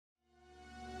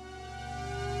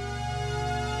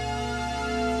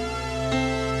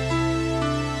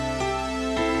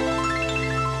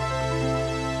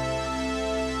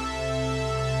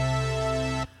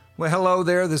Well, hello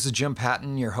there. This is Jim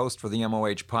Patton, your host for the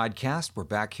MOH podcast. We're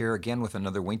back here again with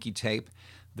another Winky tape.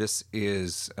 This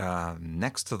is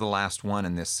next to the last one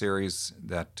in this series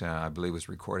that I believe was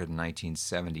recorded in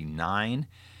 1979.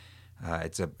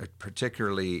 It's a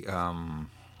particularly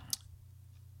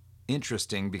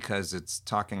interesting because it's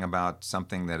talking about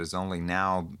something that is only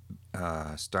now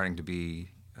starting to be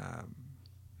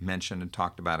mentioned and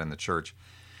talked about in the church,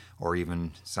 or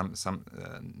even some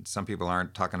people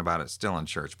aren't talking about it still in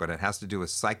church, but it has to do with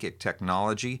psychic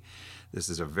technology. This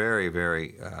is a very,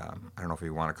 very, I don't know if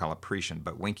you want to call it prescient,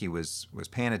 but Winky was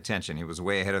paying attention. He was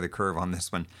way ahead of the curve on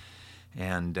this one.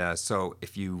 And so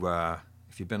if you've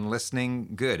been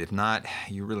listening, good. If not,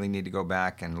 you really need to go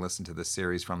back and listen to the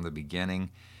series from the beginning.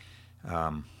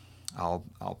 I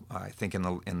think in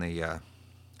the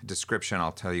description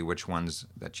I'll tell you which ones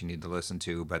that you need to listen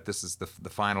to, but this is the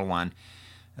final one.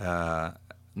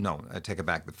 No, I take it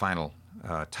back. The final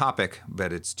topic,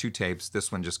 but it's two tapes.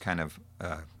 This one just kind of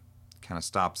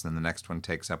stops, and the next one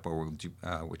takes up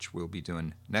which we'll be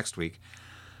doing next week.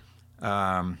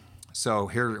 So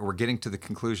here we're getting to the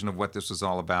conclusion of what this was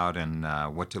all about and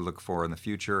what to look for in the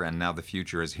future. And now the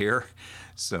future is here.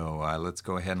 So let's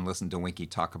go ahead and listen to Winky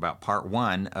talk about part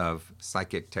one of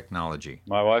psychic technology.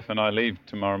 My wife and I leave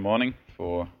tomorrow morning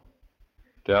for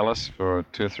Dallas for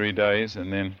 2 or 3 days,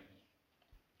 and then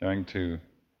going to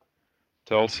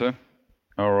Tulsa,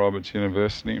 Oral Roberts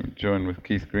University, joined with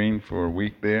Keith Green for a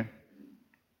week there.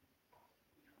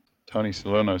 Tony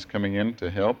Salerno's coming in to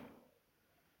help.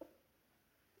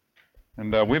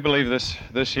 And we believe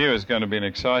this year is going to be an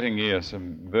exciting year.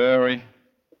 Some very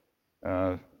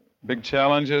big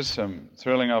challenges, some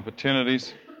thrilling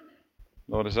opportunities.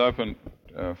 Lord has opened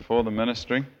for the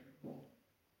ministry,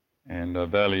 and I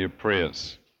value your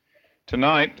prayers.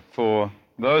 Tonight, for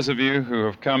those of you who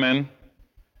have come in,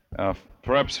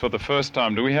 perhaps for the first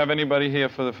time, do we have anybody here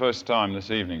for the first time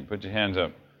this evening? Put your hands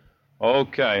up.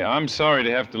 Okay, I'm sorry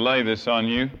to have to lay this on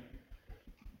you.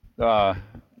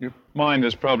 Your mind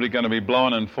is probably going to be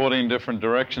blown in 14 different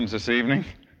directions this evening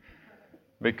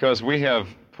because we have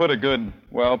put a good,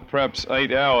 perhaps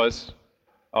 8 hours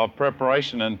of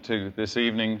preparation into this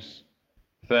evening's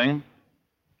thing.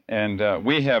 And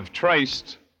we have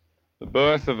traced the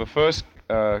birth of the first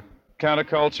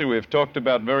counterculture. We've talked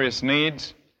about various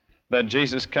needs that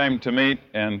Jesus came to meet,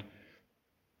 and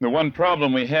the one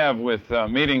problem we have with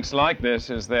meetings like this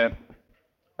is that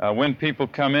when people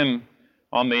come in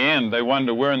on the end, they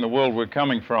wonder where in the world we're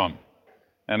coming from.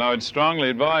 And I would strongly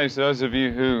advise those of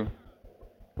you who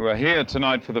are here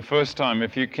tonight for the first time,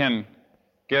 if you can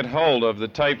get hold of the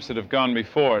tapes that have gone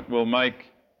before, it will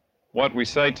make what we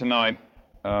say tonight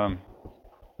of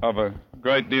a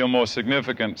great deal more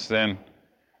significance than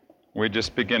we're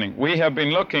just beginning. We have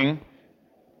been looking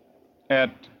at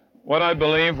what I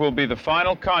believe will be the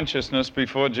final consciousness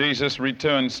before Jesus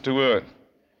returns to earth.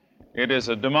 It is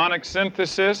a demonic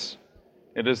synthesis.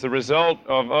 It is the result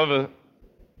of over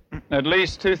at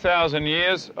least 2,000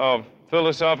 years of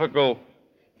philosophical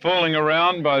fooling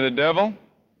around by the devil,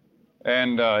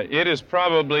 and it is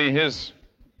probably his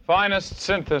finest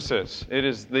synthesis. It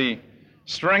is the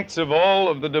strengths of all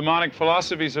of the demonic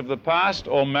philosophies of the past,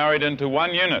 all married into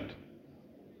one unit.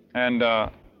 And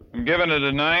I'm giving it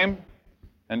a name,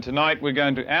 and tonight we're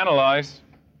going to analyze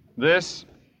this,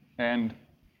 and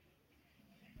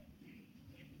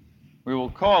we will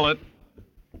call it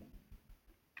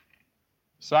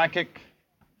psychic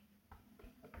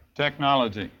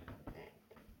technology.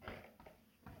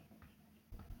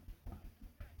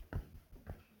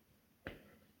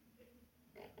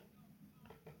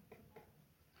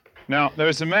 Now,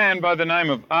 there's a man by the name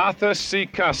of Arthur C.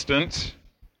 Custance,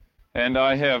 and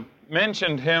I have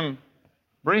mentioned him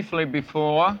briefly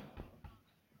before.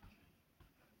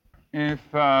 If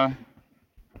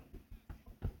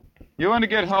you want to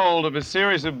get hold of a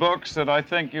series of books that I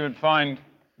think you would find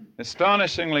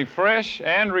astonishingly fresh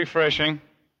and refreshing,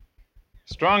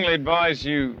 strongly advise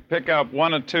you pick up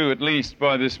 1 or 2 at least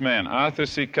by this man, Arthur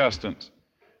C. Custance.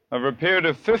 Over a period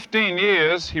of 15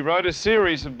 years, he wrote a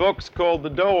series of books called the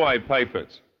Doorway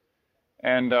Papers.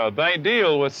 And they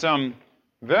deal with some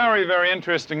very, very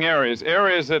interesting areas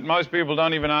that most people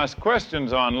don't even ask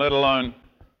questions on, let alone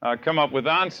come up with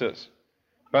answers.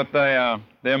 But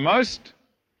they're most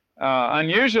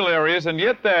unusual areas, and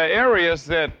yet they're areas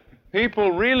that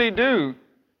people really do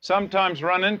sometimes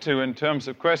run into in terms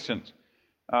of questions.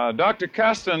 Dr.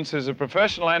 Custance is a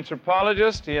professional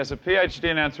anthropologist. He has a PhD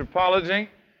in anthropology.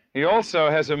 He also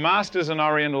has a master's in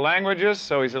Oriental languages,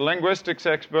 so he's a linguistics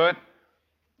expert.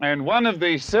 And one of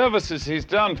the services he's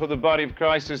done for the body of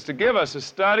Christ is to give us a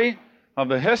study of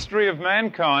the history of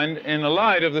mankind in the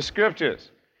light of the Scriptures.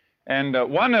 And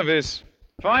one of his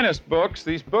finest books,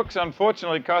 these books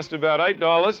unfortunately cost about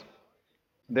 $8.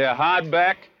 They're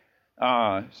hardback,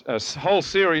 a whole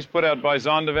series put out by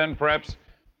Zondervan, perhaps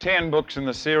 10 books in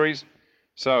the series.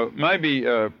 So maybe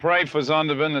pray for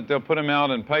Zondervan that they'll put them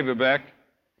out in paperback.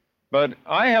 But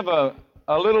I have a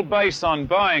little base on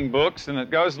buying books, and it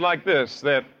goes like this,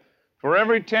 that for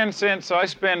every 10 cents I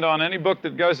spend on any book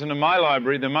that goes into my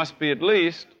library, there must be at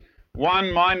least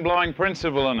one mind-blowing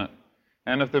principle in it.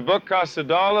 And if the book costs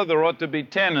 $1, there ought to be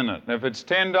 10 in it. If it's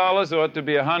 $10, there ought to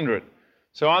be 100.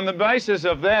 So on the basis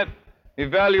of that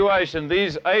evaluation,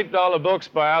 these $8 books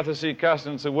by Arthur C.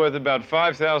 Custance are worth about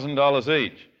 $5,000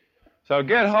 each. So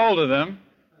get hold of them.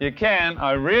 You can.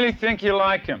 I really think you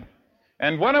like them.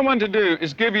 And what I want to do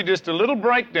is give you just a little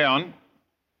breakdown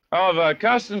of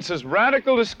Custance's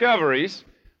radical discoveries,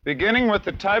 beginning with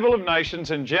the Table of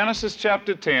Nations in Genesis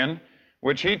chapter 10,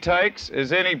 which he takes,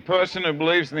 as any person who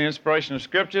believes in the inspiration of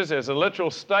Scriptures, as a literal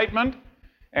statement.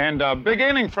 And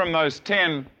beginning from those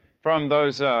Table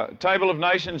of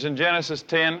Nations in Genesis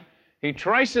 10, he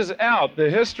traces out the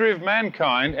history of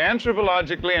mankind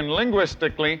anthropologically and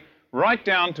linguistically right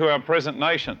down to our present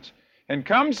nations, and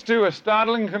comes to a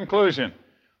startling conclusion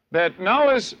that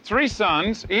Noah's 3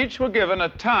 sons each were given a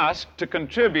task to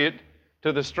contribute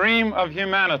to the stream of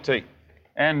humanity.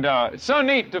 And it's so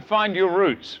neat to find your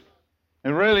roots. It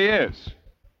really is.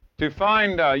 To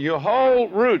find your whole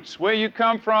roots, where you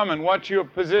come from and what your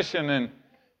position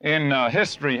in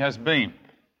history has been.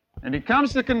 And he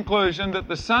comes to the conclusion that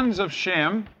the sons of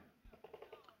Shem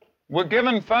were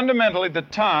given fundamentally the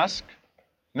task,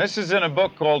 and this is in a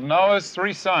book called Noah's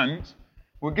 3 Sons,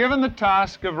 were given the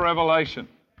task of revelation.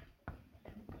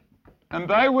 And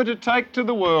they were to take to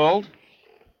the world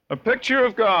a picture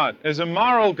of God as a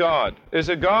moral God, as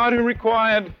a God who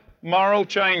required moral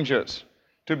changes,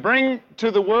 to bring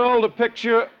to the world a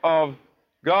picture of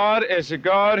God as a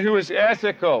God who is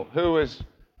ethical, who is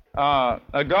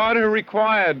a God who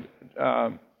required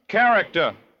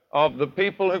character of the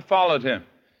people who followed him.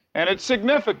 And it's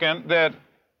significant that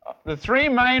the 3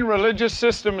 main religious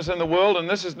systems in the world, and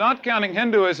this is not counting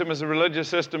Hinduism as a religious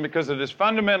system because it is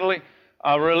fundamentally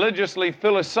a religiously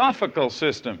philosophical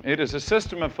system. It is a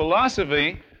system of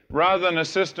philosophy rather than a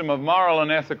system of moral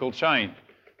and ethical change.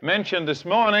 Mentioned this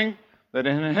morning that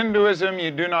in Hinduism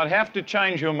you do not have to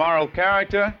change your moral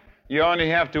character, you only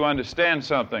have to understand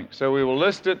something. So we will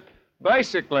list it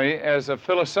basically as a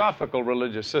philosophical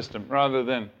religious system rather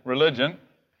than religion.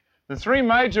 The 3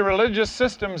 major religious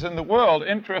systems in the world,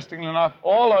 interestingly enough,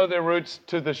 all owe their roots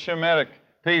to the Shemitic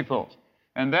peoples.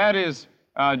 And that is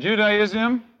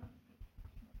Judaism,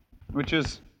 which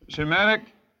is Shemitic,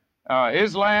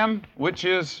 Islam, which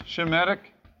is Shemitic,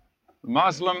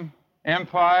 Muslim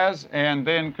empires, and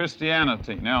then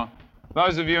Christianity. Now,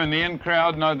 those of you in the in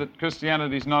crowd know that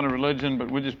Christianity is not a religion,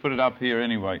 but we'll just put it up here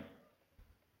anyway.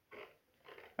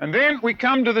 And then we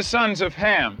come to the sons of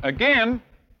Ham. Again,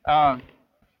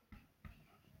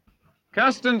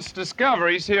 Custance's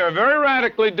discoveries here are very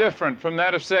radically different from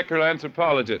that of secular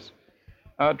anthropologists.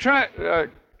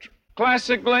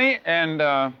 Classically and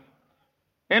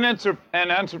in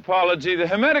anthropology, the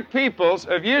Hamitic peoples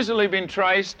have usually been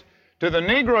traced to the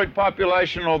Negroid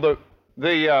population or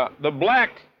the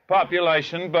black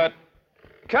population, but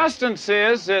Custance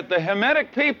says that the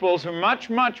Hamitic peoples are much,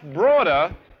 much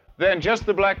broader than just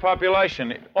the black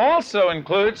population. It also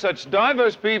includes such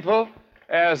diverse people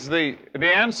as the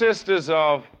ancestors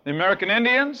of the American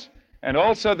Indians and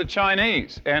also the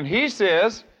Chinese. And he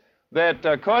says that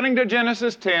according to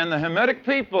Genesis 10, the Hamitic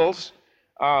peoples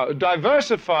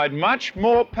diversified much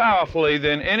more powerfully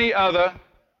than any other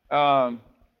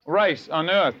race on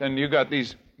earth. And you got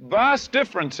these vast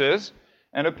differences.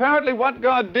 And apparently what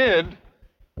God did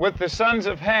with the sons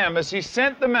of Ham is he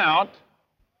sent them out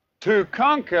to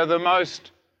conquer the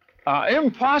most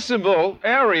impossible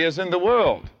areas in the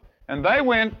world. And they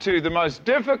went to the most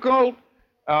difficult,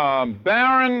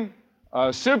 barren,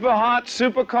 super hot,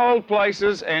 super cold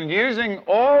places, and using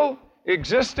all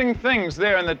existing things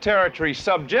there in the territory,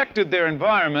 subjected their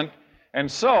environment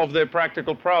and solved their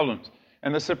practical problems.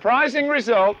 And the surprising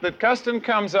result that Custance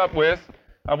comes up with,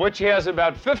 of which he has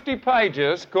about 50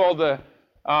 pages, called the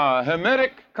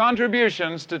Hamitic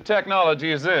Contributions to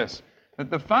Technology, is this: that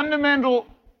the fundamental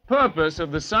purpose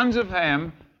of the sons of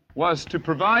Ham was to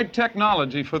provide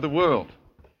technology for the world.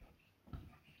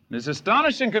 His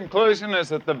astonishing conclusion is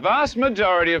that the vast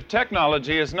majority of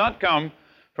technology has not come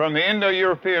from the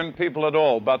Indo-European people at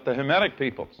all, but the Hamitic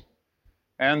peoples,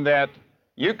 and that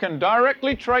you can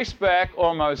directly trace back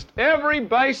almost every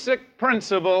basic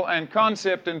principle and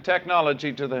concept in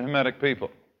technology to the Hamitic people.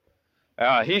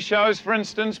 He shows, for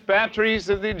instance, batteries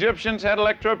that the Egyptians had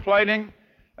electroplating.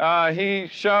 He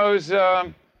shows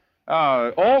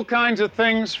all kinds of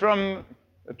things from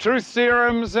truth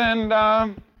serums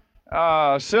and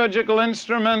surgical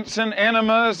instruments and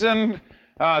enemas and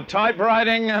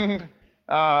typewriting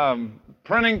and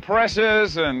printing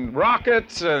presses and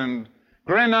rockets and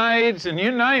grenades and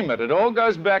you name it. It all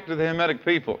goes back to the Hamitic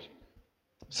peoples.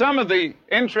 Some of the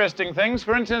interesting things,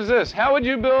 for instance, this. How would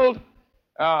you build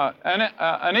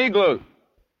an igloo?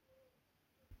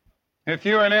 If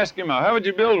you're an Eskimo, how would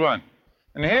you build one?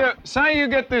 And here, say you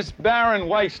get this barren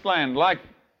wasteland like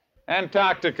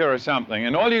Antarctica or something,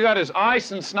 and all you got is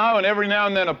ice and snow, and every now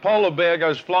and then a polar bear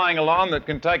goes flying along that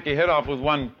can take your head off with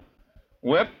one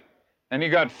whip, and you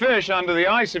got fish under the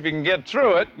ice if you can get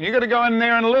through it. You got to go in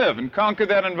there and live and conquer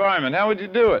that environment. How would you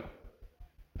do it?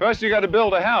 First, you got to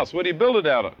build a house. What do you build it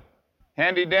out of?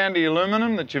 Handy-dandy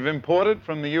aluminum that you've imported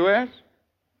from the U.S.?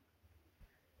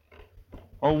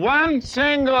 Well, one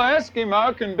single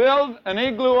Eskimo can build an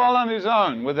igloo all on his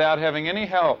own without having any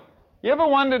help. You ever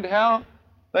wondered how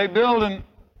they build an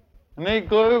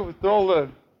igloo with all the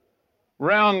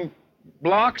round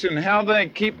blocks and how they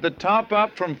keep the top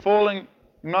up from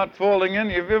not falling in?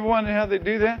 You've ever wondered how they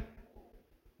do that?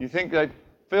 You think they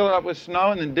fill it up with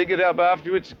snow and then dig it up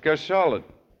afterwards, it goes solid.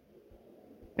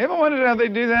 You ever wondered how they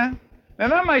do that? Now,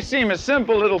 that may seem a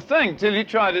simple little thing till you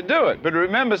try to do it, but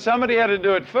remember, somebody had to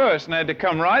do it first and they had to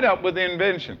come right up with the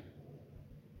invention.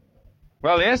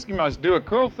 Well, the Eskimos do a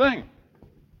cool thing.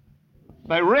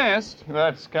 They rest.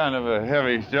 That's kind of a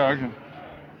heavy joke.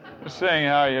 Just saying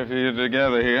how you're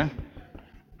together here.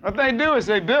 What they do is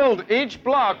they build each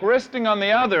block resting on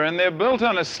the other, and they're built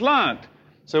on a slant.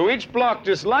 So each block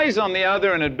just lays on the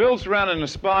other, and it builds around in a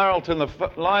spiral till the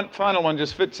final one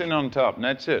just fits in on top, and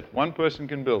that's it. One person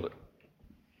can build it.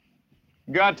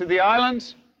 Go out to the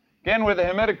islands, again where the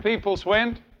Hamitic peoples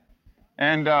went,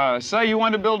 and say you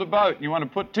want to build a boat. You want to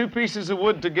put two pieces of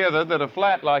wood together that are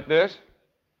flat like this,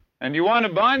 and you want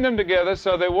to bind them together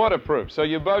so they're waterproof, so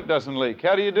your boat doesn't leak.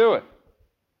 How do you do it?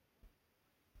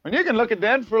 Well, you can look at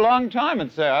that for a long time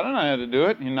and say, I don't know how to do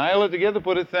it. You nail it together,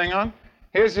 put a thing on.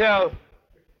 Here's how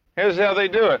they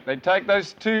do it. They take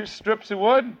those two strips of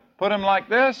wood, put them like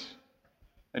this.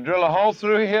 They drill a hole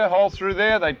through here, hole through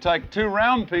there. They take two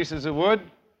round pieces of wood,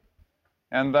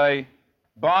 and they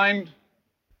bind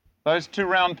those two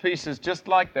round pieces just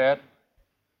like that.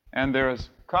 And there is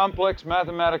a complex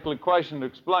mathematical equation to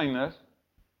explain this.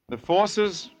 The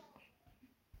forces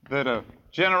that are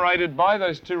generated by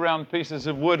those two round pieces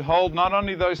of wood hold not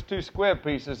only those two square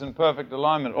pieces in perfect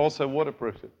alignment, also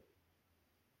waterproof it.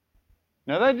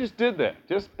 Now, they just did that.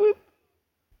 Just boop.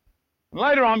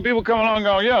 Later on, people come along and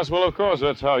go, yes, well, of course,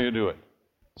 that's how you do it.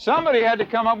 Somebody had to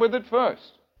come up with it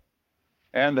first.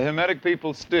 And the Hamitic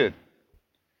peoples did.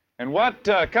 And what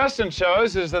custom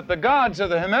shows is that the gods of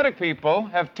the Hamitic people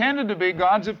have tended to be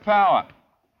gods of power.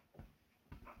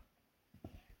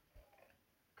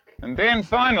 And then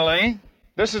finally,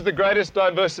 this is the greatest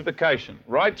diversification.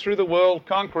 Right through the world,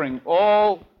 conquering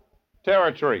all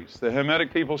territories, the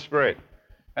Hamitic people spread.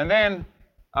 And then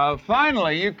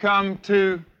finally, you come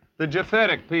to the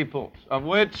Japhetic peoples, of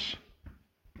which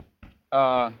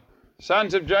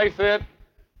sons of Japhet,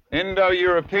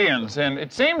 Indo-Europeans. And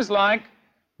it seems like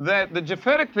that the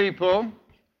Japhetic people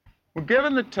were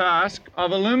given the task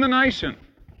of illumination.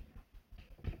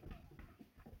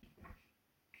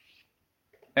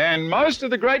 And most of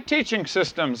the great teaching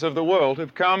systems of the world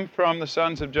have come from the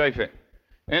sons of Japhet.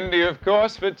 India, of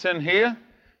course, fits in here.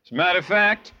 As a matter of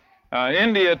fact,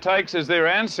 India takes as their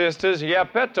ancestors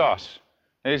Iapetos.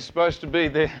 He's supposed to be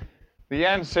the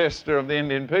ancestor of the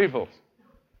Indian peoples.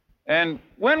 And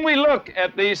when we look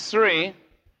at these three,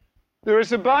 there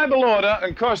is a Bible order,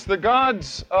 and of course the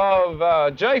gods of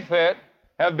Japhet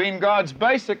have been gods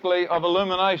basically of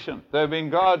illumination. They've been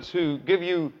gods who give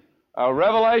you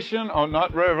revelation, or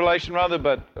not revelation rather,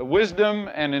 but wisdom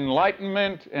and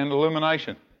enlightenment and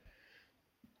illumination.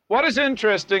 What is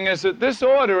interesting is that this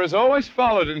order is always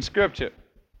followed in Scripture.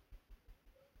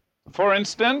 For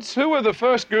instance, who were the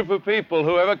first group of people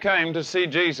who ever came to see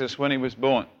Jesus when he was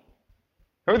born?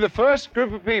 Who were the first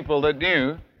group of people that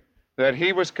knew that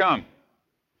he was come?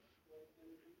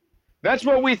 That's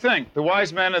what we think, the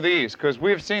wise man of the East, because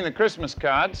we've seen the Christmas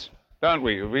cards, don't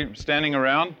we? We're standing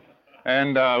around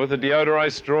and with a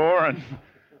deodorized straw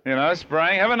and,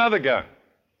 spraying. Have another go.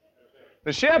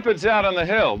 The shepherds out on the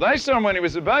hill, they saw him when he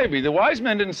was a baby. The wise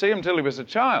men didn't see him until he was a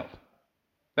child.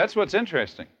 That's what's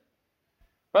interesting.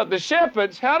 But the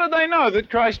shepherds, how did they know that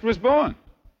Christ was born?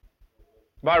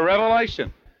 By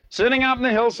revelation. Sitting up in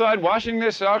the hillside, washing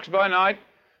their socks by night,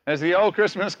 as the old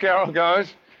Christmas carol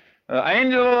goes, The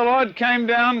angel of the Lord came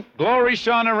down, glory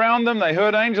shone around them. They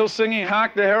heard angels singing,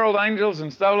 hark the herald angels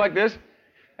and stuff like this.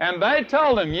 And they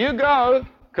told him, you go,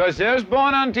 because there's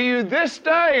born unto you this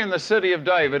day in the city of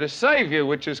David a Savior,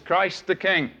 which is Christ the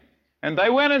King. And they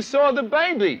went and saw the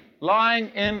baby lying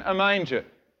in a manger.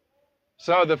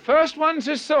 So the first ones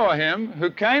who saw him,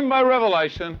 who came by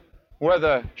revelation, were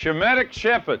the Shemitic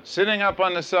shepherds sitting up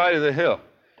on the side of the hill.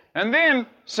 And then,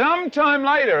 sometime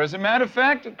later, as a matter of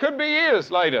fact, it could be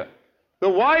years later, the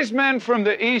wise men from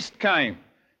the east came,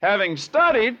 having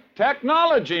studied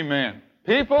technology men,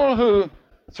 people who,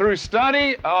 through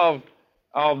study of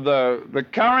the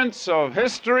currents of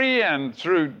history and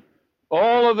through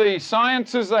all of the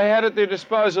sciences they had at their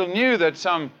disposal, knew that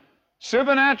some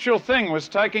supernatural thing was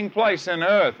taking place in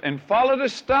earth, and followed a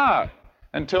star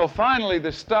until finally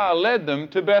the star led them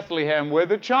to Bethlehem where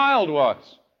the child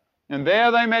was. And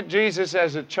there they met Jesus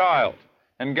as a child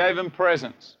and gave him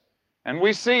presents. And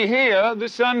we see here the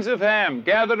sons of Ham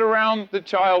gathered around the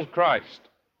child Christ,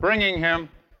 bringing him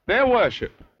their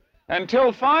worship.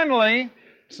 Until finally,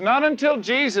 it's not until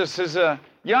Jesus as a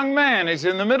young man is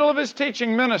in the middle of his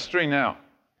teaching ministry now,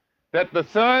 that the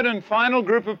third and final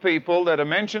group of people that are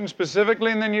mentioned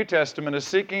specifically in the New Testament as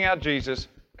seeking out Jesus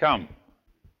come.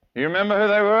 You remember who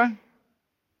they were?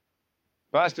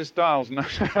 Pastor Stiles, no.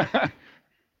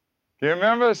 You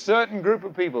remember a certain group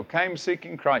of people came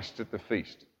seeking Christ at the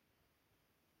feast.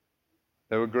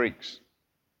 They were Greeks.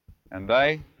 And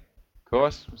they, of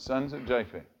course, were sons of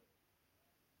Japheth.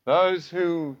 Those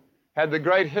who had the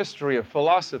great history of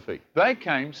philosophy, they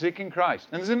came seeking Christ.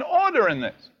 And there's an order in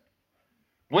this.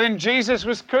 When Jesus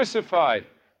was crucified,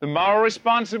 the moral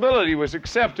responsibility was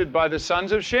accepted by the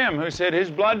sons of Shem, who said, his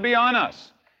blood be on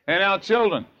us and our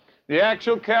children. The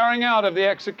actual carrying out of the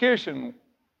execution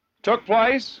took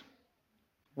place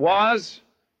was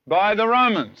by the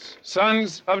Romans,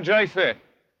 sons of Japheth.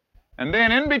 And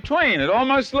then in between, it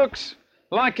almost looks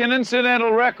like an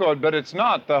incidental record, but it's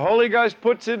not. The Holy Ghost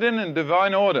puts it in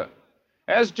divine order.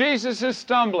 As Jesus is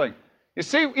stumbling, you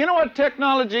see, you know what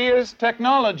technology is?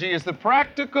 Technology is the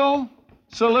practical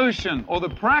solution or the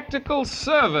practical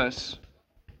service.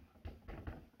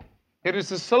 It is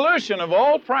the solution of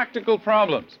all practical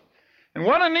problems. And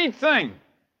what a neat thing.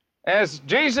 As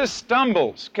Jesus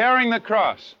stumbles carrying the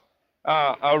cross,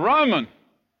 a Roman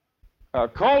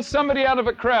calls somebody out of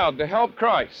a crowd to help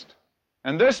Christ.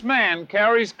 And this man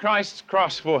carries Christ's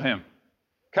cross for him,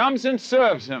 comes and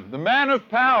serves him. The man of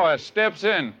power steps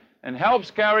in and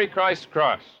helps carry Christ's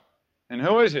cross. And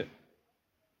who is it?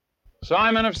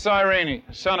 Simon of Cyrene,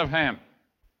 son of Ham,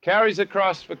 carries a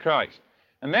cross for Christ.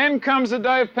 And then comes the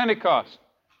day of Pentecost.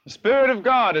 The Spirit of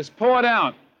God is poured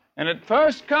out. And it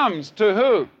first comes to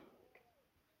who?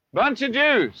 Bunch of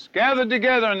Jews gathered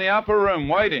together in the upper room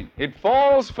waiting. It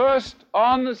falls first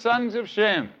on the sons of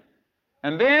Shem.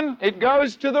 And then it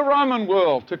goes to the Roman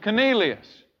world, to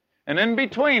Cornelius. And in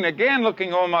between, again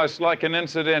looking almost like an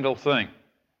incidental thing.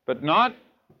 But not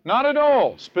at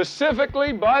all.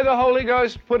 Specifically by the Holy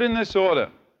Ghost put in this order.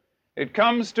 It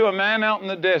comes to a man out in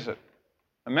the desert.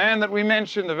 A man that we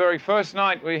mentioned the very first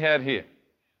night we had here.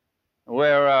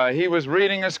 Where he was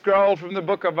reading a scroll from the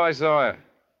book of Isaiah.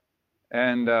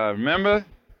 And remember,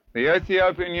 the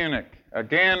Ethiopian eunuch,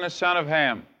 again the son of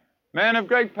Ham, man of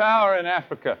great power in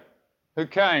Africa, who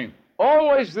came.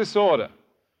 Always this order.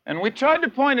 And we tried to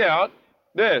point out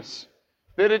this,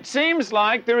 that it seems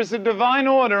like there is a divine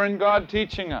order in God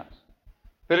teaching us.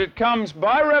 That it comes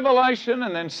by revelation,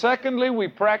 and then secondly, we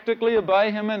practically obey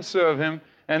him and serve him,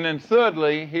 and then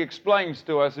thirdly, he explains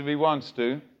to us, if he wants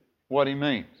to, what he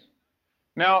means.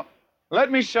 Now,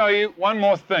 let me show you one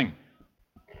more thing.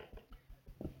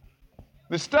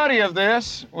 The study of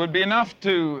this would be enough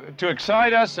to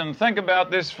excite us and think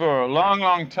about this for a long,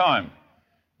 long time.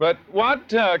 But what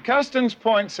Custins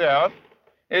points out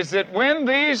is that when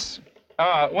these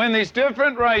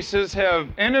different races have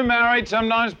intermarried,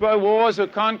 sometimes by wars or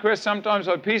conquest, sometimes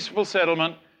by peaceful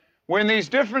settlement, when these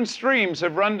different streams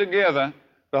have run together,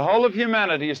 the whole of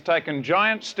humanity has taken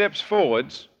giant steps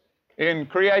forwards in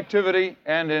creativity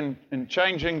and in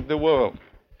changing the world.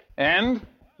 And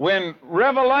when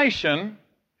revelation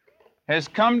has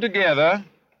come together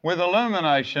with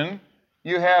illumination,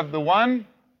 you have the one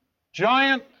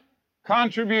giant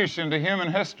contribution to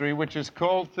human history, which is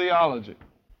called theology.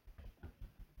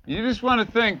 You just want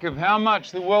to think of how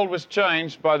much the world was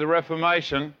changed by the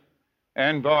Reformation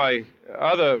and by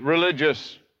other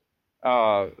religious,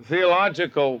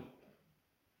 theological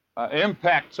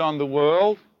impacts on the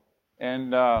world,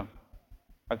 and I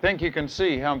think you can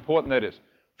see how important that is.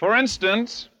 For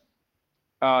instance,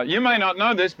 you may not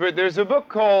know this, but there's a book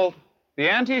called The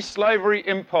Anti-Slavery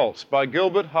Impulse by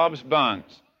Gilbert Hobbs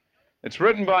Barnes. It's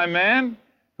written by a man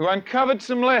who uncovered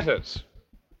some letters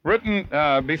written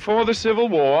before the Civil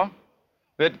War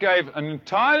that gave an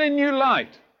entirely new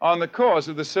light on the cause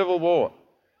of the Civil War.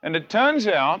 And it turns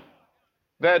out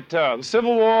that the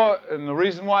Civil War, and the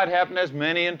reason why it happened, has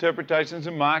many interpretations,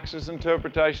 and Marxist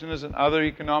interpretation is another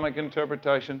economic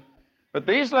interpretation. But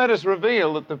these letters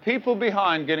reveal that the people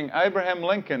behind getting Abraham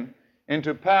Lincoln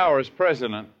into power as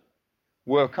president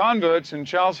were converts in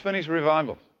Charles Finney's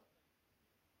revivals.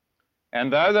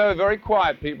 And though they were very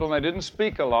quiet people, and they didn't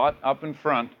speak a lot up in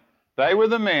front, they were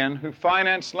the men who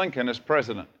financed Lincoln as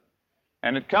president.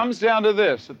 And it comes down to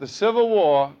this, that the Civil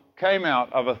War came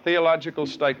out of a theological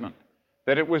statement,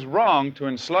 that it was wrong to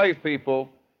enslave people,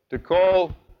 to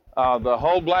call the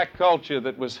whole black culture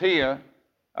that was here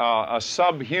a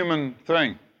subhuman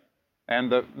thing.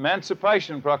 And the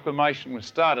Emancipation Proclamation was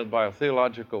started by a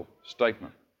theological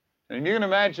statement. And you can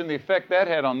imagine the effect that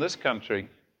had on this country.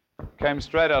 Came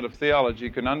straight out of theology.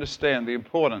 You can understand the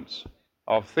importance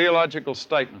of theological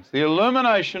statements. The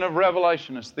illumination of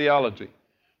revelation is theology.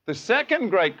 The second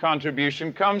great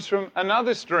contribution comes from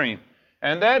another stream,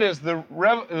 and that is the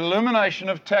illumination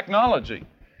of technology.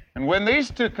 And when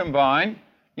these two combine,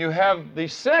 you have the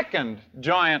second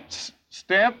giant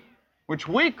step, which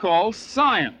we call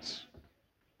science.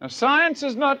 Now, science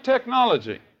is not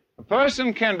technology. A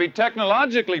person can be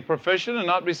technologically proficient and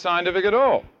not be scientific at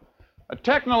all. A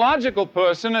technological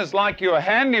person is like your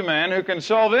handyman who can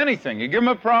solve anything. You give him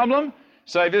a problem,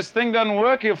 say this thing doesn't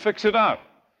work, he'll fix it up.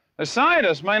 A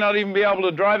scientist may not even be able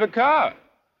to drive a car,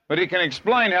 but he can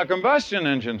explain how combustion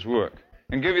engines work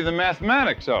and give you the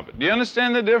mathematics of it. Do you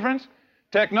understand the difference?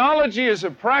 Technology is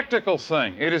a practical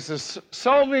thing. It is the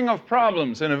solving of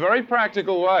problems in a very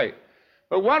practical way.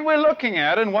 But what we're looking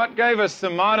at, and what gave us the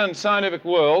modern scientific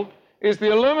world, is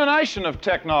the illumination of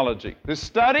technology, the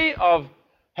study of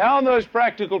how those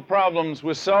practical problems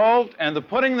were solved, and the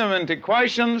putting them into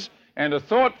equations and to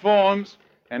thought forms,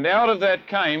 and out of that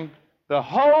came the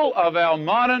whole of our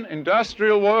modern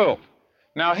industrial world.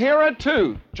 Now, here are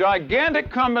two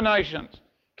gigantic combinations.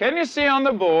 Can you see on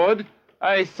the board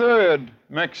a third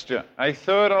mixture, a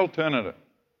third alternative?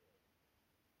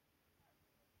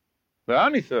 The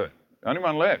only third, only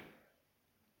one left.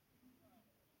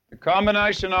 The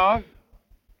combination of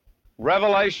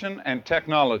revelation and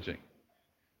technology.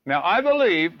 Now, I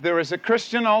believe there is a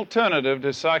Christian alternative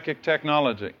to psychic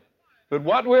technology. But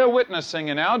what we're witnessing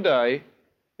in our day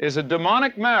is a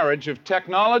demonic marriage of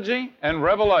technology and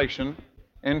revelation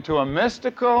into a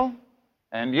mystical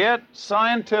and yet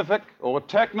scientific or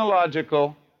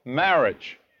technological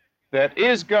marriage that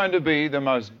is going to be the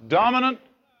most dominant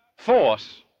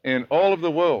force in all of the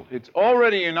world. It's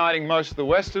already uniting most of the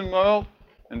Western world,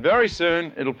 and very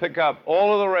soon it'll pick up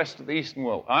all of the rest of the Eastern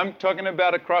world. I'm talking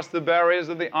about across the barriers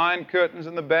of the iron curtains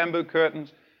and the bamboo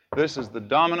curtains. This is the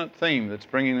dominant theme that's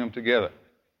bringing them together.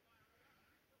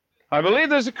 I believe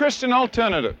there's a Christian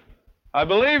alternative. I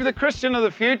believe the Christian of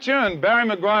the future, and Barry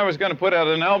Maguire was going to put out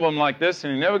an album like this,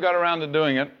 and he never got around to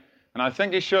doing it, and I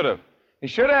think he should have. He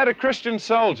should have had a Christian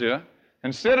soldier,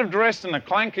 instead of dressed in a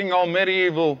clanking old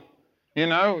medieval, you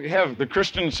know, you have the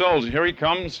Christian soldier. Here he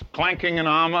comes, clanking in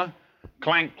armor,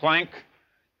 clank, clank,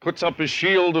 puts up his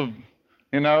shield of,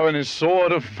 you know, and his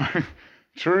sword of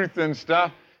truth and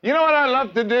stuff. You know what I'd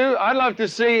love to do? I'd love to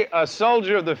see a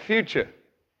soldier of the future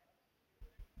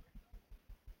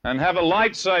and have a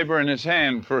lightsaber in his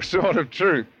hand for a sword of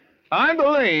truth. I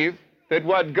believe that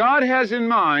what God has in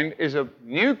mind is a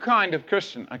new kind of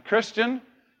Christian, a Christian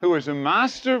who is a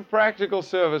master of practical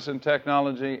service and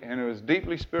technology and who is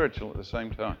deeply spiritual at the same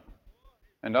time.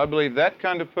 And I believe that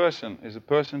kind of person is a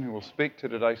person who will speak to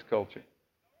today's culture.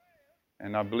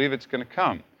 And I believe it's going to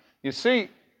come. You see,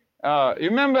 you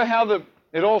remember how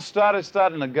it all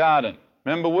started in a garden.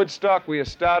 Remember Woodstock? We are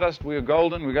stardust, we are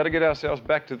golden, we've got to get ourselves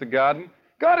back to the garden.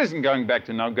 God isn't going back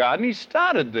to no garden. He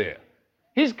started there.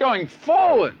 He's going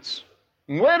forwards.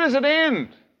 And where does it end?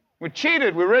 We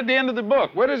cheated. We read the end of the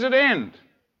book. Where does it end?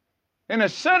 In a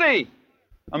city,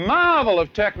 a marvel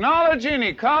of technology and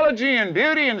ecology and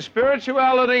beauty and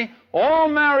spirituality, all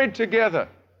married together.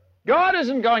 God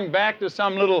isn't going back to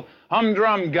some little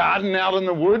humdrum garden out in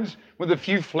the woods with a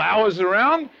few flowers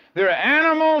around. There are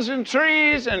animals and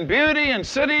trees and beauty and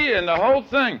city and the whole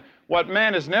thing. What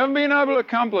man has never been able to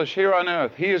accomplish here on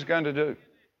earth, he is going to do.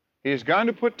 He is going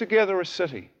to put together a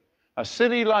city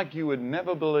like you would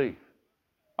never believe.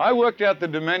 I worked out the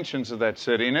dimensions of that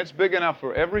city, and it's big enough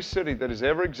for every city that has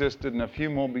ever existed and a few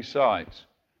more besides.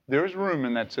 There is room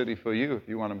in that city for you if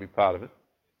you want to be part of it.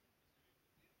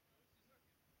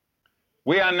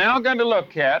 We are now going to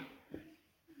look at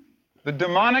the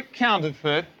demonic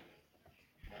counterfeit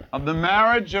of the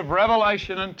marriage of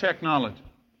revelation and technology.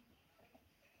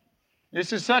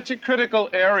 This is such a critical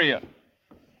area.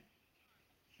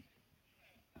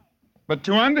 But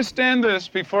to understand this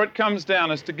before it comes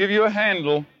down is to give you a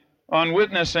handle on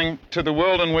witnessing to the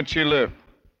world in which you live.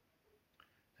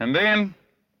 And then,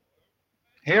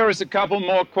 here is a couple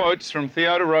more quotes from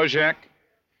Theodor Roszak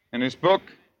in his book,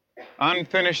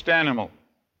 Unfinished Animal.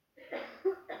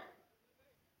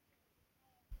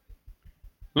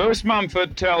 Lewis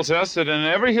Mumford tells us that in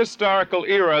every historical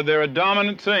era there are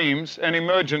dominant themes and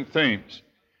emergent themes.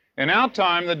 In our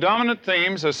time, the dominant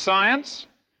themes are science,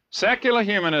 secular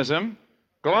humanism,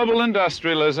 global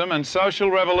industrialism, and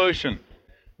social revolution.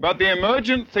 But the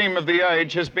emergent theme of the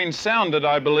age has been sounded,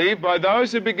 I believe, by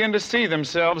those who begin to see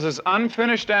themselves as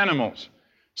unfinished animals,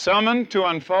 summoned to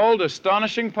unfold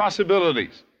astonishing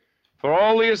possibilities. For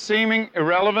all the seeming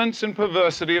irrelevance and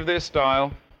perversity of their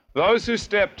style, those who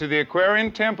step to the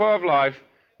Aquarian tempo of life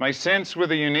may sense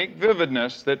with a unique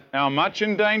vividness that our much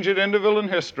endangered interval in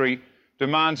history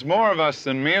demands more of us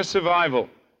than mere survival,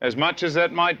 as much as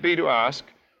that might be to ask,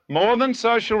 more than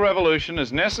social revolution,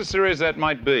 as necessary as that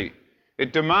might be.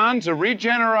 It demands a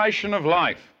regeneration of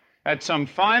life at some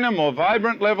finer, more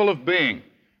vibrant level of being,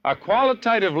 a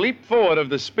qualitative leap forward of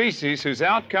the species whose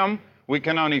outcome we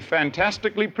can only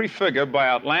fantastically prefigure by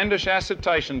outlandish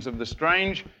assertions of the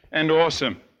strange and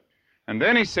awesome. And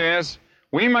then he says,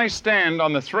 we may stand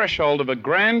on the threshold of a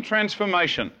grand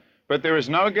transformation, but there is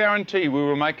no guarantee we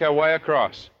will make our way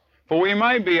across. For we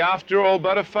may be, after all,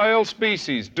 but a failed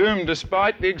species, doomed,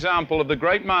 despite the example of the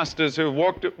great masters who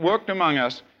have worked among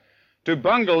us, to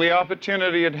bungle the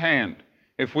opportunity at hand.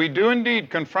 If we do indeed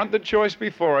confront the choice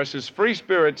before us as free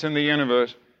spirits in the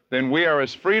universe, then we are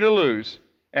as free to lose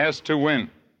as to win.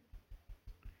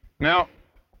 Now,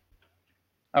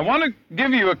 I want to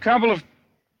give you a couple of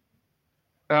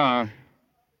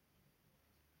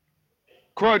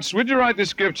quotes. Would you write the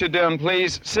scripture down,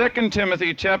 please? 2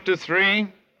 Timothy chapter 3.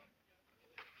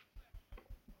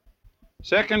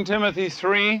 2 Timothy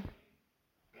 3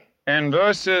 and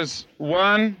verses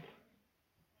 1.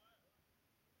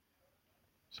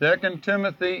 2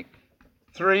 Timothy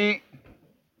 3,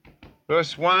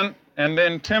 verse 1, and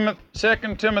then 2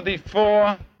 Timothy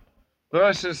 4,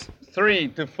 verses 3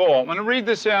 to 4. I'm going to read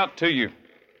this out to you.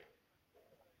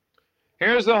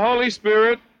 Here's the Holy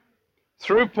Spirit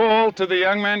through Paul to the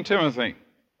young man Timothy.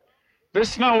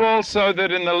 This know also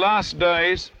that in the last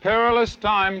days perilous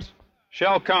times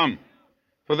shall come.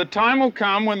 For the time will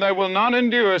come when they will not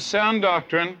endure sound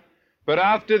doctrine, but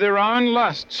after their own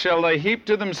lusts shall they heap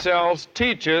to themselves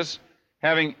teachers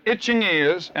having itching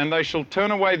ears, and they shall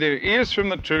turn away their ears from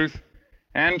the truth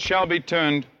and shall be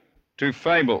turned to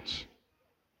fables.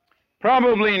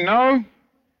 Probably no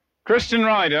Christian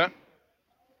writer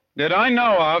that I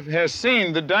know of has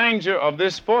seen the danger of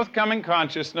this forthcoming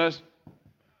consciousness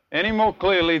any more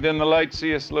clearly than the late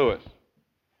C.S. Lewis.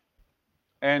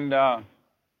 And I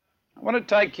want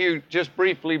to take you just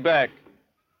briefly back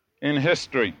in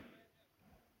history.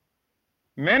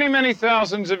 Many, many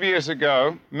thousands of years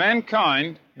ago,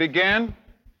 mankind began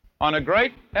on a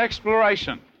great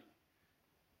exploration.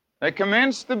 They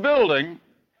commenced the building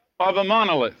of a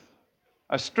monolith,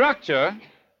 a structure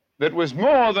that was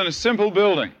more than a simple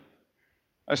building,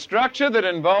 a structure that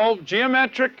involved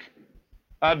geometric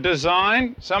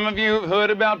design. Some of you have heard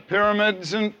about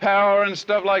pyramids and power and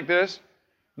stuff like this.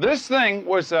 This thing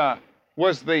was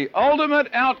the ultimate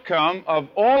outcome of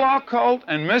all occult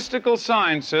and mystical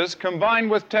sciences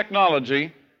combined with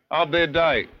technology of their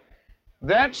day.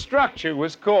 That structure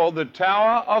was called the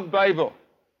Tower of Babel.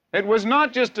 It was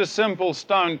not just a simple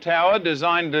stone tower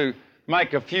designed to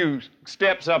make a few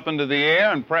steps up into the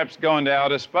air and perhaps go into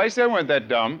outer space. They weren't that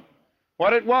dumb.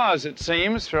 What it was, it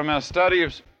seems, from our study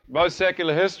of both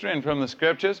secular history and from the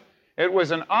scriptures, it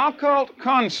was an occult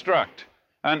construct,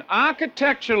 an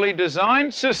architecturally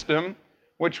designed system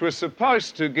which was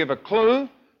supposed to give a clue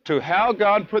to how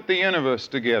God put the universe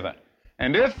together.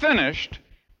 And if finished,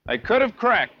 they could have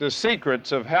cracked the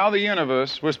secrets of how the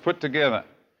universe was put together.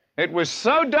 It was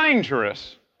so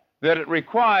dangerous that it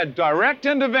required direct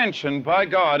intervention by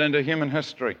God into human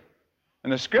history.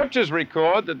 And the scriptures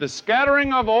record that the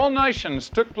scattering of all nations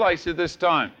took place at this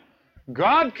time.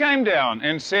 God came down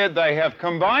and said, they have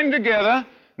combined together,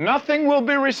 nothing will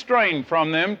be restrained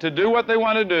from them to do what they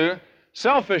want to do.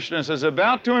 Selfishness is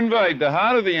about to invade the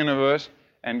heart of the universe,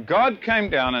 and God came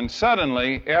down and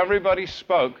suddenly everybody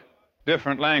spoke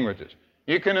different languages.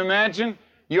 You can imagine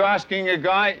you asking a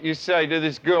guy, you say to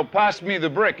this girl, pass me the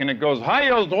brick, and it goes,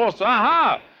 hi-yo, dos,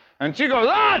 aha, and she goes,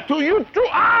 ah, to you too,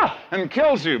 ah, and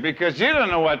kills you because you don't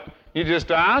know what you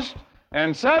just asked.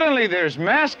 And suddenly there's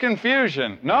mass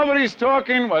confusion. Nobody's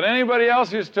talking what anybody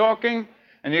else is talking,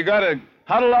 and you got to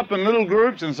huddle up in little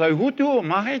groups and say, Hutu,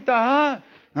 mahita,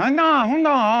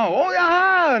 oh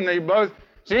yeah, and they both,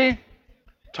 see,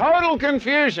 total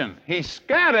confusion. He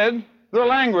scattered the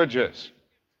languages.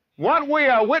 What we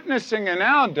are witnessing in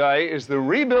our day is the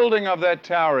rebuilding of that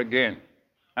tower again.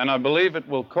 And I believe it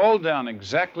will call down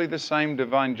exactly the same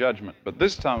divine judgment, but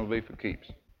this time it will be for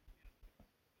keeps.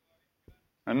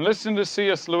 And listen to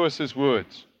C.S. Lewis's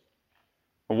words.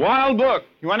 A wild book.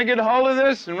 You want to get a hold of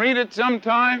this and read it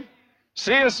sometime?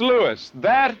 C.S. Lewis,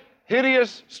 That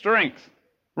Hideous Strength,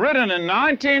 written in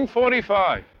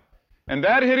 1945. And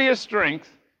That Hideous Strength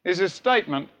is a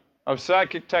statement of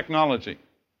psychic technology.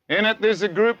 In it, there's a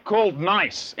group called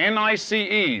NICE,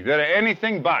 N-I-C-E, that are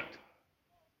anything but.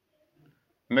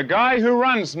 And the guy who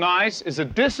runs NICE is a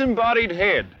disembodied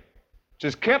head, which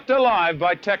is kept alive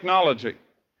by technology.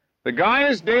 The guy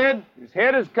is dead, his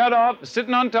head is cut off,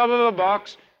 sitting on top of a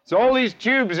box. There's all these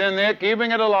tubes in there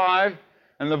keeping it alive.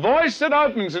 And the voice that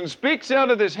opens and speaks out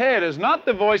of this head is not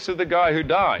the voice of the guy who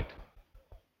died.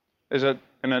 There's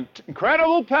an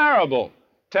incredible parable.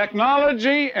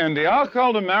 Technology and the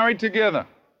occult are married together.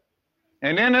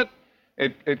 And in it,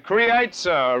 it creates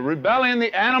a rebellion.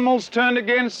 The animals turned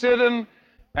against it,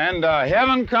 and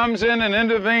heaven comes in and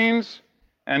intervenes.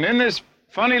 And in this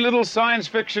funny little science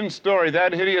fiction story,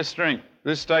 That Hideous Strength,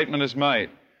 this statement is made.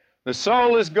 The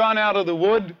soul is gone out of the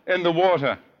wood and the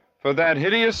water, for that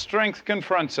hideous strength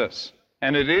confronts us.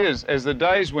 And it is as the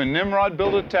days when Nimrod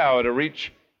built a tower to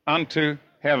reach unto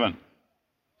heaven.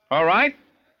 All right?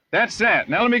 That's that.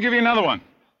 Now let me give you another one.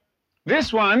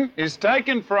 This one is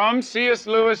taken from C.S.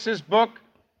 Lewis's book,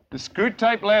 The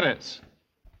Screwtape Letters.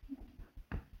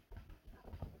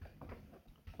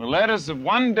 The letters of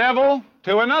one devil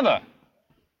to another.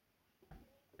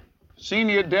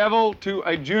 Senior devil to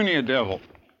a junior devil.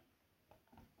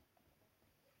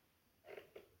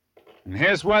 And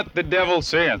here's what the devil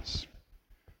says.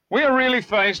 We are really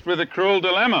faced with a cruel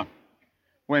dilemma.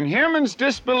 When humans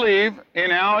disbelieve in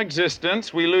our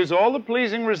existence, we lose all the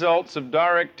pleasing results of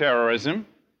direct terrorism,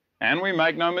 and we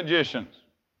make no magicians.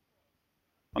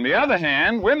 On the other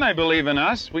hand, when they believe in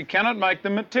us, we cannot make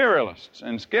them materialists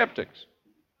and skeptics.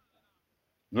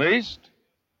 At least,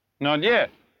 not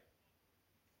yet.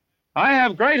 I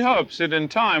have great hopes that in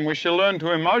time we shall learn to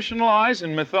emotionalize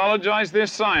and mythologize their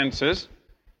sciences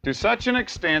to such an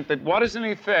extent that what is in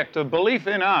effect a belief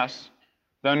in us,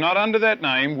 though not under that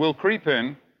name, will creep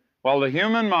in, while the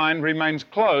human mind remains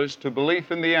closed to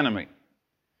belief in the enemy.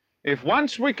 If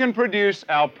once we can produce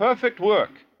our perfect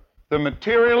work, the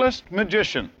materialist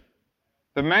magician,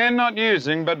 the man not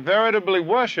using but veritably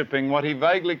worshipping what he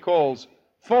vaguely calls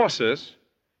forces,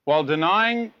 while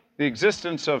denying the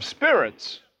existence of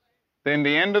spirits, then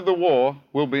the end of the war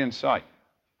will be in sight.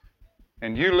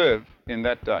 And you live in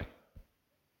that day.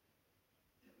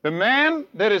 The man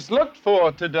that is looked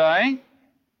for today,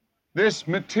 this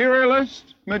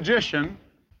materialist magician,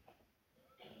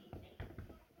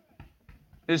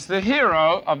 is the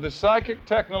hero of the psychic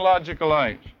technological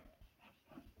age.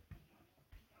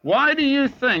 Why do you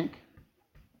think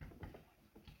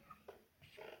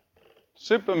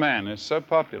Superman is so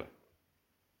popular?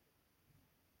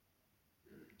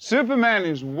 Superman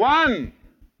is one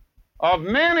of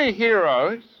many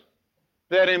heroes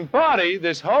that embody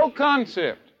this whole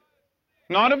concept.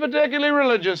 Not a particularly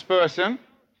religious person.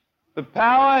 The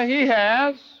power he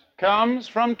has comes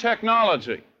from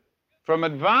technology, from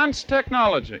advanced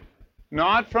technology,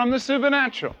 not from the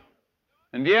supernatural.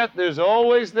 And yet there's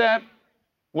always that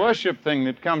worship thing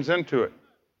that comes into it.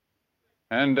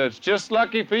 And it's just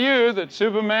lucky for you that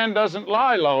Superman doesn't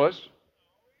lie, Lois,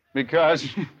 because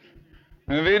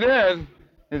if he did,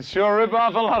 it'd sure rip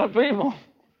off a lot of people.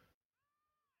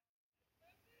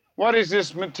 What is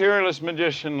this materialist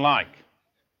magician like?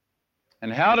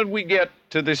 And how did we get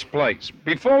to this place?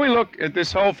 Before we look at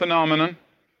this whole phenomenon,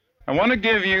 I want to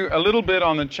give you a little bit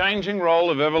on the changing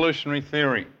role of evolutionary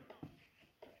theory.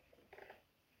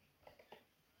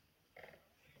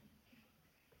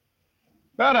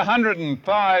 About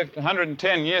 105 to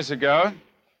 110 years ago,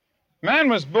 man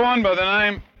was born by the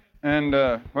name, and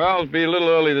well, it'll be a little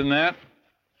earlier than that.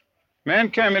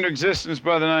 Man came into existence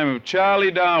by the name of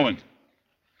Charlie Darwin.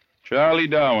 Charlie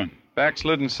Darwin,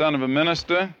 backslidden son of a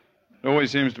minister. It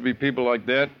always seems to be people like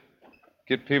that,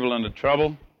 get people into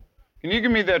trouble. Can you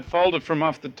give me that folder from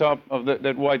off the top of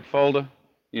that white folder?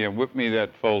 Yeah, whip me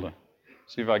that folder.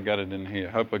 See if I got it in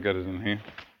here. Hope I got it in here.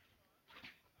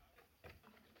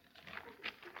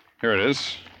 Here it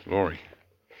is. Glory.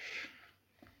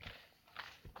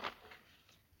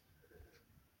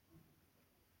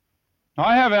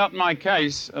 I have out in my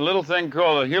case a little thing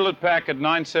called a Hewlett-Packard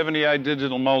 978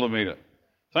 digital multimeter.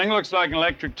 Thing looks like an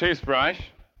electric toothbrush,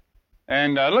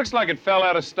 and it looks like it fell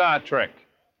out of Star Trek.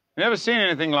 Never seen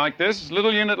anything like this. It's a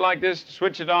little unit like this,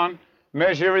 switch it on,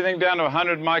 measure everything down to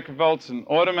 100 microvolts, and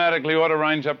automatically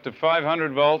auto-range up to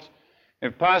 500 volts.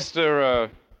 If Pastor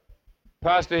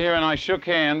here and I shook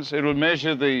hands, it would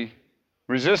measure the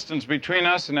resistance between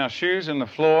us and our shoes and the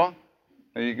floor.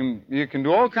 You can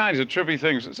do all kinds of trippy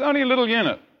things. It's only a little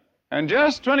unit. And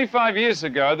just 25 years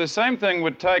ago, the same thing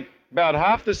would take about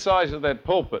half the size of that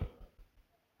pulpit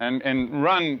and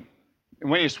run.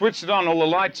 When you switched it on, all the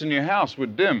lights in your house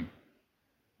would dim.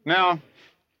 Now,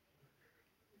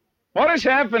 what has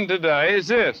happened today is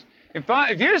this.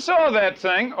 If you saw that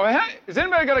thing, has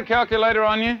anybody got a calculator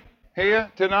on you here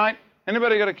tonight?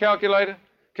 Anybody got a calculator?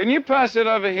 Can you pass it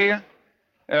over here?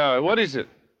 What is it?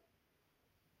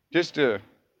 Just,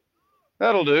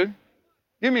 that'll do.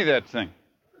 Give me that thing.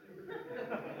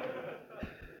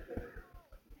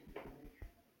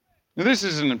 This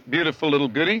is a beautiful little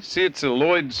goodie. See, it's a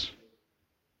Lloyd's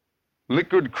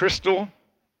liquid crystal,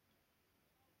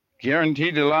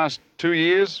 guaranteed to last 2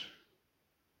 years.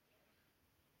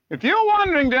 If you're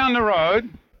wandering down the road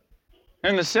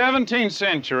in the 17th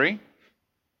century,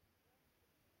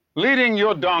 leading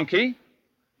your donkey,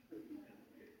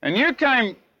 and you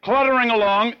came cluttering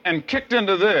along and kicked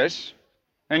into this,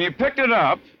 and you picked it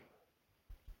up,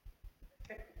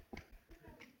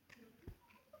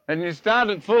 and you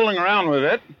started fooling around with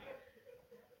it,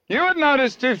 you would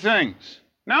notice two things.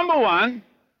 Number one,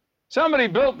 somebody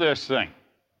built this thing.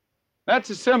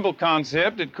 That's a simple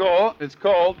concept. It's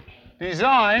called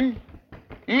design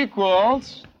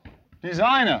equals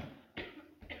designer.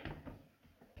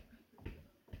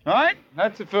 Right?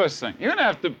 That's the first thing. You don't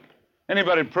have to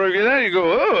anybody prove you that. You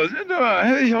go,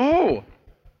 oh.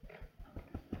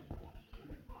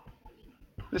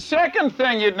 The second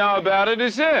thing you'd know about it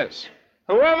is this.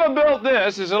 Whoever built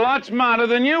this is a lot smarter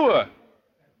than you were.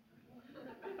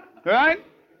 Right?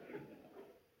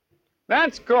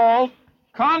 That's called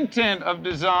content of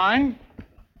design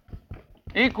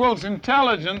equals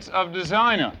intelligence of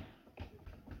designer.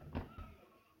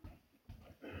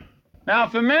 Now,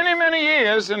 for many, many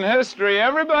years in history,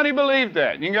 everybody believed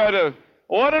that. You can go to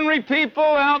ordinary people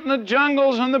out in the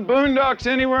jungles and the boondocks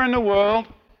anywhere in the world,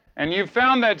 and you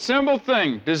found that simple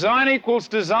thing. Design equals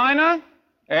designer,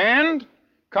 and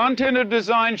content of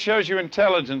design shows you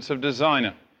intelligence of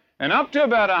designer. And up to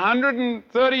about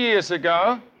 130 years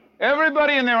ago,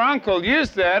 everybody and their uncle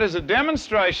used that as a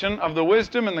demonstration of the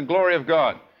wisdom and the glory of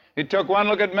God. You took one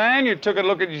look at man, you took a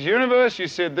look at his universe, you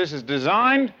said this is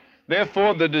designed,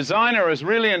 therefore the designer is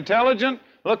really intelligent.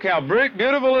 Look how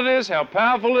beautiful it is, how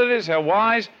powerful it is, how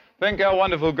wise. Think how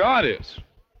wonderful God is.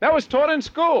 That was taught in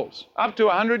schools up to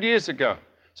 100 years ago.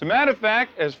 As a matter of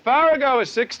fact, as far ago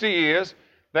as 60 years,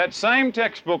 that same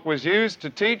textbook was used to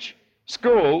teach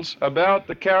schools about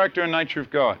the character and nature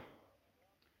of God.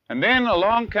 And then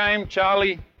along came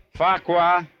Charlie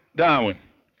Farquhar Darwin.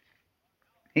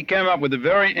 He came up with a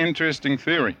very interesting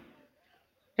theory.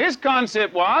 His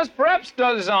concept was, perhaps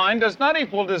design does not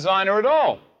equal designer at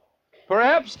all.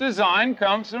 Perhaps design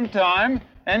comes from time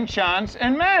and chance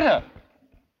and matter.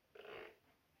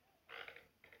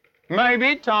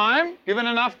 Maybe time, given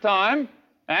enough time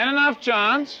and enough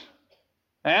chance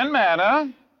and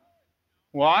matter.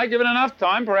 Why? Given enough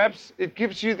time, perhaps it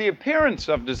gives you the appearance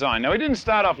of design. Now, he didn't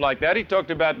start off like that. He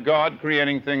talked about God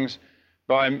creating things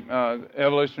by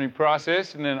evolutionary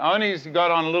process, and then only as he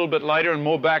got on a little bit later and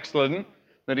more backslidden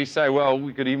that he say, well,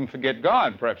 we could even forget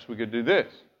God. Perhaps we could do this.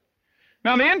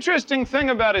 Now, the interesting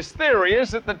thing about his theory is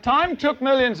that the time took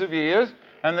millions of years,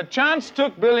 and the chance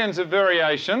took billions of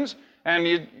variations, and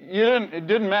it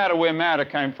didn't matter where matter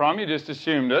came from. You just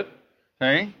assumed it.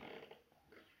 See?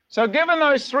 So given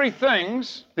those three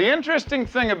things, the interesting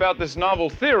thing about this novel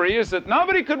theory is that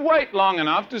nobody could wait long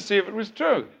enough to see if it was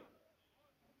true.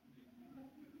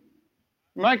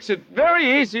 It makes it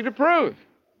very easy to prove.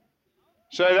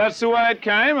 So that's the way it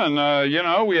came, and,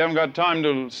 we haven't got time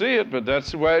to see it, but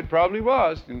that's the way it probably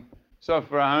was. And so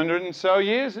for 100 and so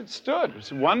years, it stood.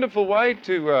 It's a wonderful way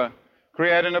to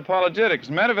create an apologetic. As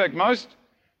a matter of fact, most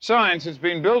science has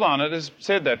been built on it has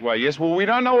said that way. Yes, well, we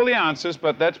don't know all the answers,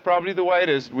 but that's probably the way it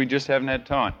is. We just haven't had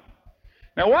time.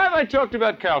 Now, why have I talked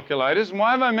about calculators, and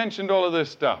why have I mentioned all of this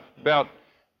stuff about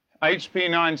HP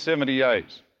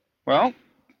 978s? Well,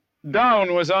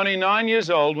 Darwin was only 9 years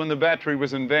old when the battery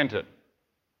was invented.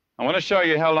 I want to show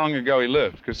you how long ago he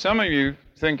lived, because some of you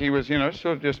think he was, sort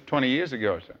of just 20 years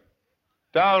ago or so.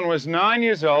 Darwin was 9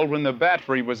 years old when the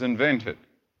battery was invented.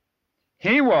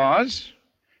 He was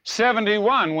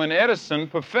 71 when Edison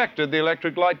perfected the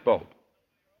electric light bulb.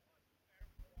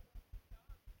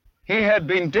 He had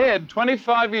been dead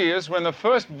 25 years when the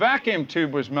first vacuum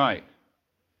tube was made.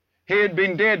 He had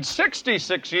been dead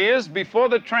 66 years before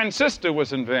the transistor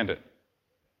was invented.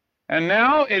 And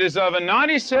now it is over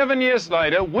 97 years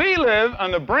later, we live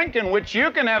on the brink in which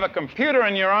you can have a computer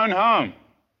in your own home.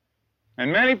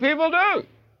 And many people do.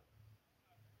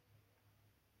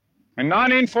 In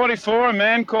 1944, a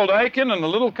man called Aiken and a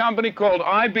little company called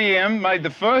IBM made the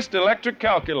first electric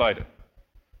calculator.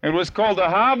 It was called the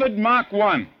Harvard Mark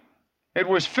I. It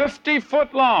was 50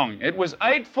 foot long, it was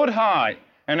 8 foot high,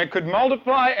 and it could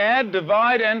multiply, add,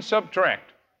 divide, and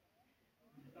subtract.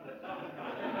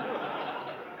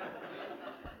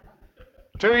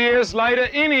 Two years later,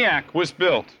 ENIAC was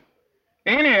built.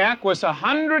 ENIAC was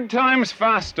 100 times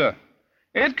faster.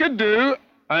 It could do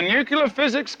a nuclear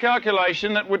physics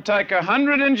calculation that would take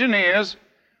 100 engineers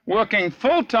working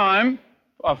full-time,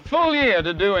 a full year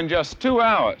to do in just 2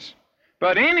 hours.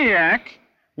 But ENIAC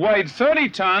weighed 30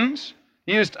 tons,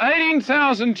 used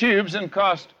 18,000 tubes, and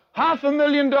cost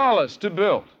 $500,000 to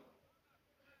build.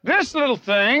 This little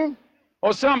thing,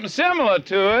 or something similar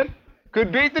to it,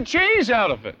 could beat the cheese out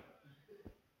of it.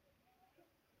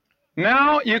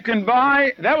 Now you can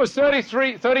buy, that was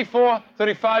 33, 34,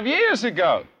 35 years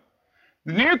ago.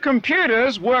 The new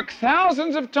computers work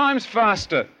thousands of times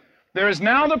faster. There is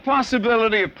now the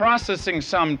possibility of processing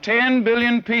some 10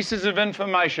 billion pieces of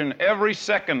information every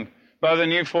second by the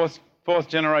new fourth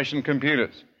generation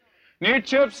computers. New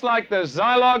chips like the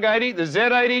Zilog 80, the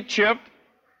Z80 chip,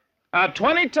 are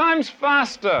 20 times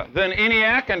faster than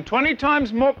ENIAC and 20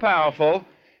 times more powerful,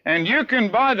 and you can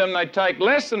buy them. They take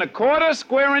less than a quarter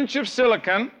square inch of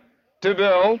silicon to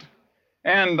build,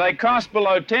 and they cost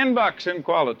below $10 in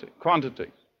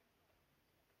quantity.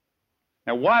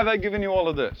 Now, why are they giving you all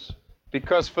of this?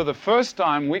 Because for the first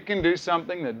time, we can do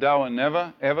something that Darwin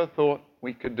never, ever thought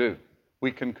we could do.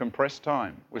 We can compress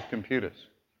time with computers.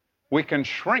 We can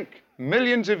shrink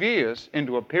millions of years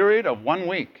into a period of 1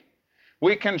 week.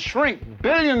 We can shrink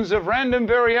billions of random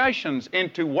variations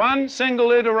into one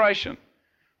single iteration.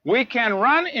 We can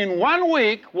run in 1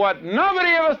 week what nobody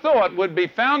ever thought would be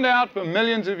found out for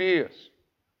millions of years.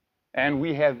 And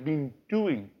we have been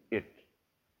doing it.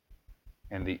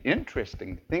 And the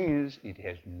interesting thing is, it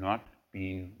has not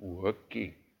been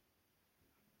working.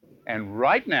 And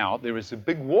right now, there is a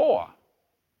big war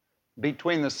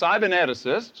between the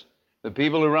cyberneticists, the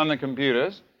people who run the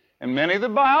computers, and many of the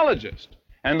biologists.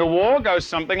 And the war goes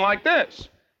something like this.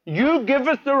 You give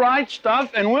us the right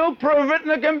stuff and we'll prove it in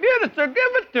the computer, so give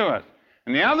it to us.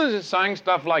 And the others are saying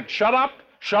stuff like, shut up,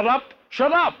 shut up,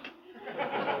 shut up.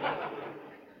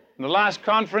 In the last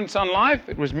conference on life,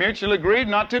 it was mutually agreed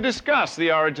not to discuss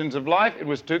the origins of life. It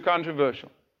was too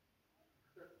controversial.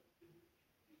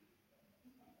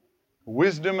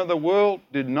 Wisdom of the world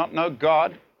did not know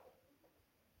God.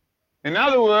 In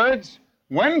other words,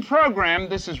 when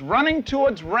programmed, this is running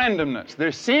towards randomness.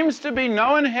 There seems to be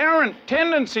no inherent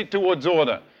tendency towards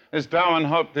order, as Darwin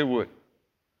hoped there would.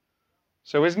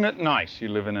 So isn't it nice you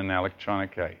live in an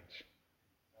electronic age?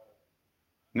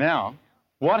 Now,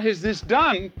 what has this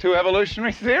done to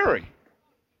evolutionary theory?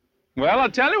 Well,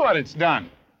 I'll tell you what it's done.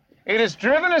 It has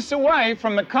driven us away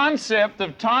from the concept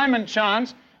of time and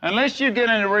chance, unless you get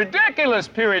into ridiculous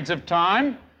periods of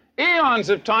time, eons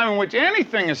of time in which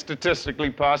anything is statistically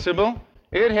possible.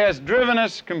 It has driven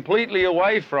us completely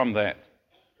away from that.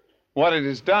 What it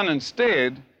has done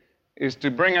instead is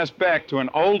to bring us back to an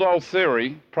old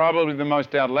theory, probably the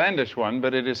most outlandish one,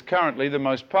 but it is currently the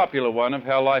most popular one of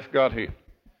how life got here.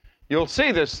 You'll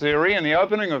see this theory in the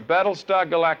opening of Battlestar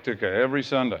Galactica every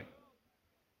Sunday.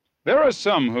 There are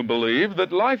some who believe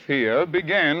that life here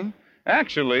began,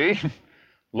 actually,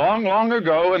 long, long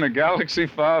ago in a galaxy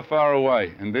far, far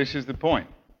away, and this is the point.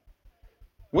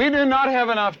 We do not have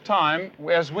enough time,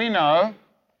 as we know,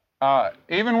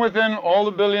 even within all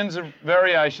the billions of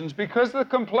variations, because of the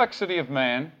complexity of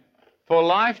man, for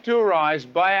life to arise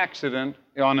by accident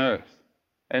on Earth.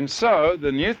 And so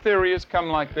the new theory has come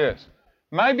like this.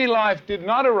 Maybe life did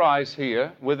not arise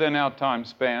here within our time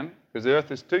span, because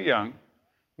Earth is too young.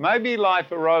 Maybe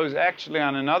life arose actually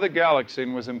on another galaxy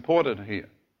and was imported here.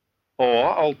 Or,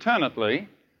 alternately,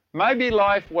 maybe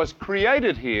life was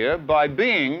created here by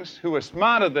beings who are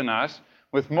smarter than us,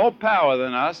 with more power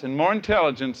than us and more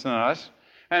intelligence than us,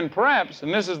 and perhaps,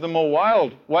 and this is the more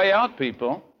wild way out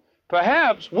people,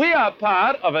 perhaps we are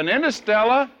part of an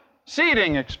interstellar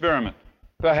seeding experiment.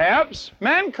 Perhaps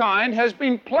mankind has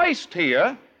been placed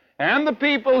here, and the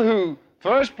people who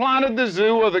first planted the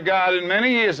zoo or the garden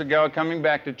many years ago are coming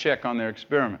back to check on their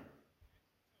experiment.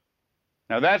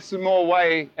 Now that's the more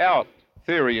way out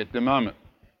theory at the moment.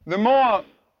 The more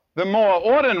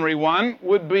ordinary one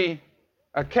would be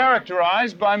are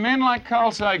characterized by men like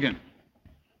Carl Sagan,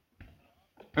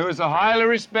 who is a highly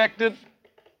respected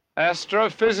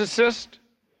astrophysicist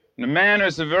and a man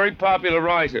who's a very popular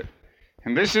writer.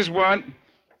 And this is what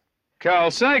Carl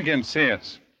Sagan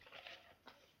says.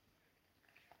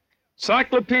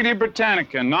 Encyclopedia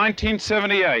Britannica,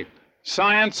 1978,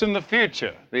 Science in the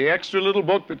Future, the extra little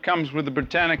book that comes with the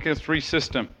Britannica 3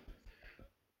 system.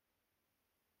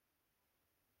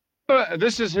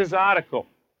 This is his article.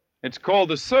 It's called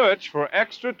The Search for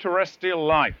Extraterrestrial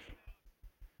Life.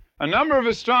 A number of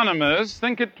astronomers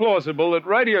think it plausible that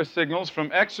radio signals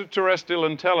from extraterrestrial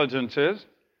intelligences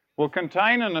will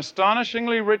contain an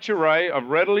astonishingly rich array of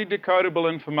readily decodable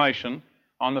information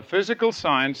on the physical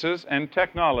sciences and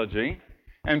technology,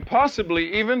 and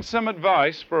possibly even some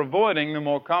advice for avoiding the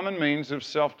more common means of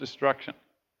self-destruction.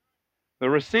 The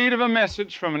receipt of a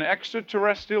message from an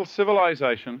extraterrestrial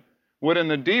civilization would, in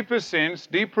the deepest sense,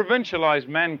 deprovincialize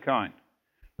mankind.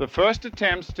 The first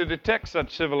attempts to detect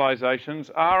such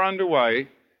civilizations are underway,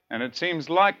 and it seems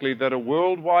likely that a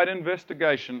worldwide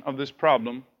investigation of this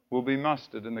problem will be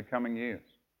mustered in the coming years.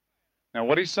 Now,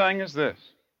 what he's saying is this.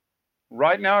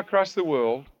 Right now across the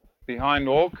world, behind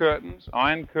all curtains,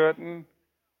 Iron Curtain,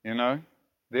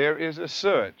 there is a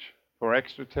search for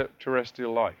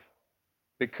extraterrestrial life.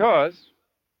 Because,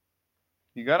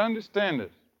 you got to understand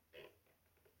this.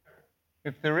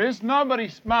 If there is nobody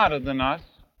smarter than us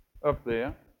up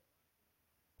there,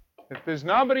 if there's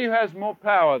nobody who has more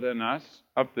power than us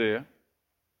up there,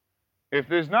 if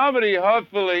there's nobody,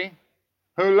 hopefully,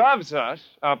 who loves us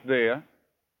up there,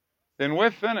 then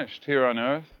we're finished here on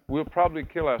Earth. We'll probably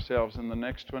kill ourselves in the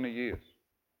next 20 years.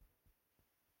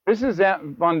 This is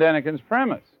von Daniken's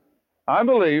premise. I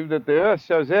believe that the Earth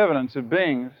shows evidence of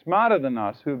beings smarter than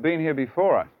us who've been here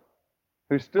before us,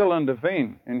 who still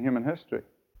intervene in human history.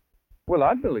 Well,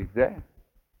 I believe that.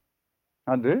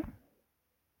 I do.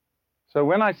 So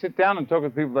when I sit down and talk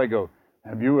with people, they go,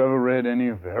 have you ever read any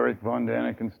of Erich von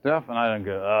Daniken stuff? And I don't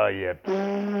go, oh, yeah.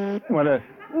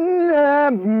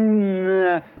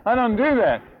 I don't do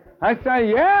that. I say,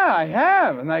 yeah, I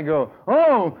have. And they go,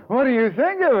 oh, what do you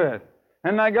think of it?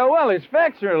 And I go, well, his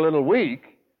facts are a little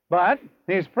weak, but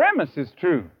his premise is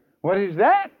true. What is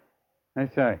that? They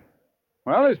say,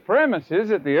 well, his premise is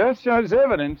that the Earth shows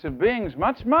evidence of beings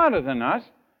much smarter than us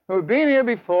who have been here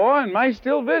before and may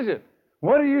still visit.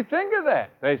 What do you think of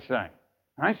that? They say.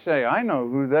 I say, I know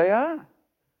who they are.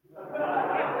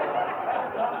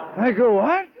 They go,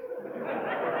 what?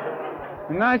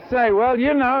 And I say, well,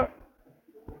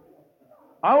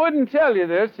 I wouldn't tell you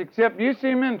this, except you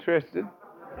seem interested.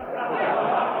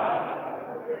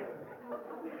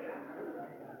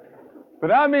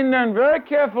 But I've been doing very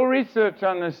careful research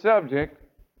on this subject,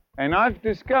 and I've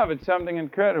discovered something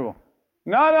incredible.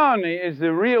 Not only is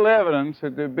there real evidence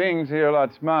that the beings here are a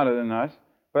lot smarter than us,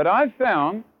 but I've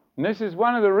found, and this is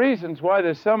one of the reasons why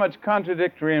there's so much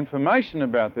contradictory information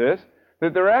about this,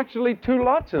 that there are actually two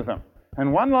lots of them,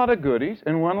 and one lot of goodies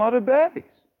and one lot of baddies.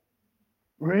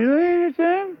 Really,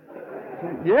 Tim?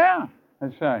 Yeah, I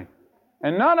say.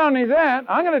 And not only that,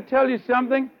 I'm going to tell you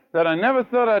something that I never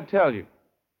thought I'd tell you.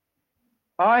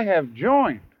 I have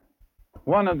joined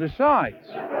one of the sides.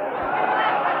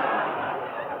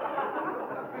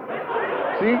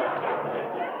 See?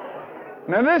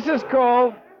 Now this is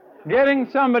called getting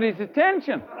somebody's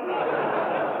attention.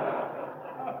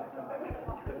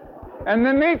 And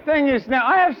the neat thing is, now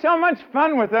I have so much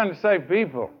fun with unsaved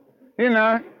people.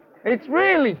 It's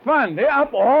really fun. They're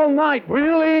up all night.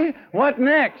 Really? What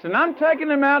next? And I'm taking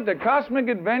them out to cosmic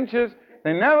adventures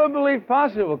they never believed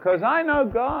possible, because I know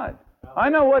God. I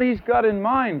know what He's got in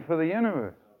mind for the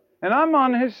universe. And I'm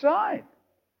on His side.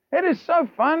 It is so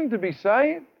fun to be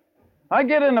saved. I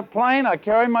get in a plane, I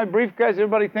carry my briefcase.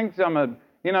 Everybody thinks I'm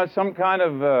some kind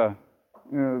of,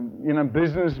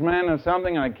 businessman or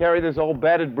something. And I carry this old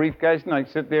battered briefcase, and I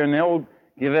sit there, and they'll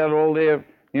give out all their,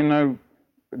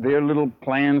 their little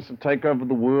plans to take over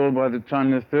the world by the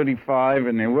time they're 35,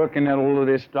 and they're working out all of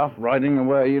their stuff, writing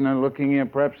away, looking here.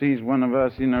 Perhaps he's one of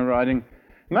us, writing.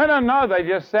 And they don't know they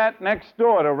just sat next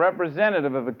door to a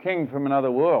representative of a king from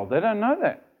another world. They don't know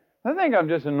that. They think I'm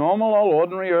just a normal, old,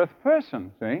 ordinary Earth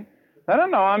person, see? They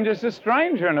don't know I'm just a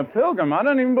stranger and a pilgrim. I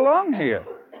don't even belong here.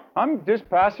 I'm just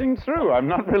passing through. I'm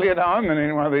not really at home in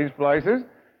any one of these places.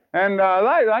 And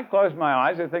they close my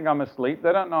eyes. They think I'm asleep.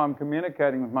 They don't know I'm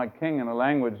communicating with my king in a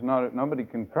language nobody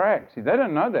can crack. See, they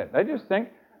don't know that. They just think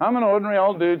I'm an ordinary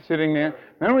old dude sitting there.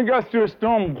 Then we go through a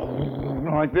storm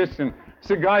like this, and it's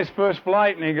the guy's first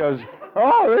flight, and he goes,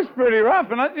 oh, this is pretty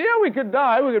rough. And I said, yeah, we could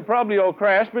die. We could probably all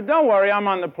crash, but don't worry, I'm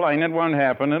on the plane. It won't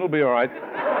happen. It'll be all right.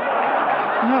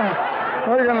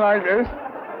 We're going to like this.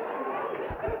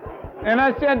 And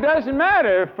I said, doesn't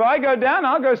matter. If I go down,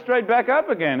 I'll go straight back up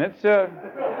again. It's,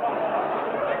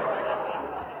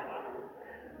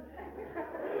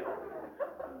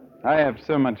 I have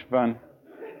so much fun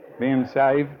being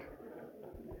saved.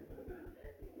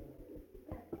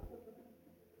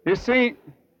 You see,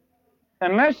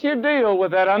 unless you deal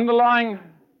with that underlying...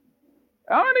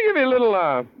 I'm going to give you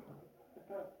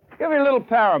a little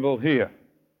parable here.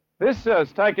 This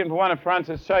is taken from one of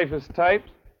Francis Schaeffer's tapes.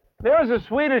 There is a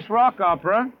Swedish rock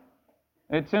opera.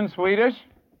 It's in Swedish,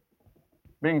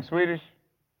 being Swedish.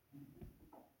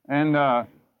 And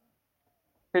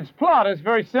its plot is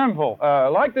very simple.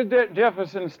 Like the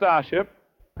Jefferson Starship,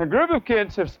 a group of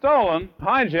kids have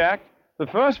hijacked the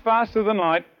first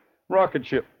faster-than-light rocket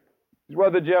ship. It's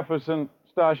what the Jefferson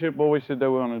Starship always said they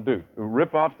were going to do.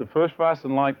 Rip off the first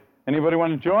fast-than-light. Anybody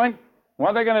want to join?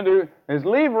 What they're going to do is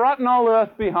leave rotten old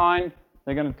Earth behind.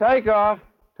 They're going to take off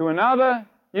to another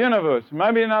universe,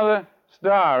 maybe another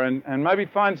star, and maybe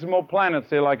find some more planets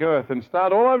there like Earth and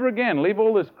start all over again, leave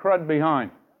all this crud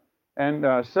behind.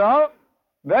 And so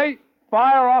they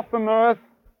fire off from Earth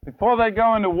before they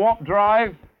go into warp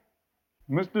drive.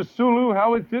 Mr. Sulu,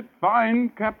 how is it?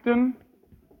 Fine, Captain.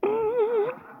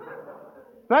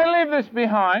 They leave this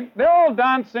behind. They're all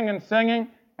dancing and singing,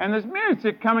 and there's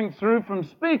music coming through from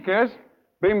speakers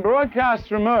being broadcast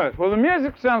from Earth. Well, the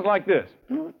music sounds like this.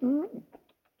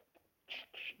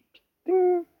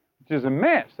 Which is a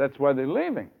mess. That's why they're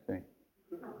leaving, see.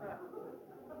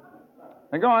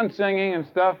 They go on singing and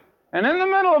stuff. And in the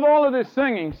middle of all of this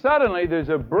singing, suddenly there's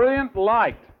a brilliant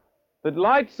light that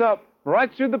lights up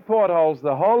right through the portholes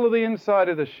the whole of the inside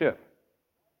of the ship.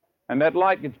 And that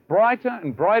light gets brighter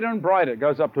and brighter and brighter. It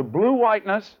goes up to blue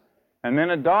whiteness, and then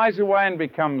it dies away and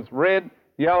becomes red,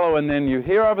 yellow, and then you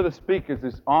hear over the speakers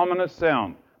this ominous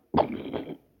sound.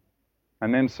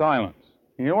 And then silence.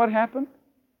 You know what happened?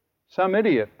 Some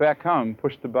idiot back home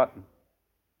pushed the button.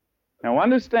 Now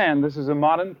understand, this is a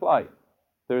modern play.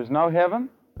 There is no heaven,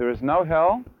 there is no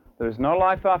hell, there is no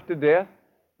life after death,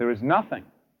 there is nothing.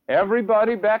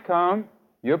 Everybody back home,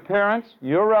 your parents,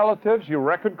 your relatives, your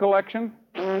record collection,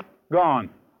 gone.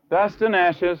 Dust and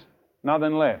ashes,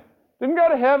 nothing left. Didn't go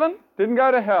to heaven, didn't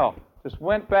go to hell. Just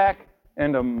went back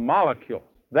into molecules.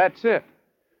 That's it.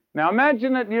 Now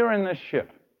imagine that you're in this ship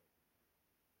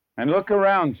and look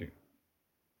around you.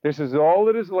 This is all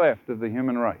that is left of the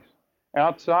human race.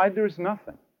 Outside, there's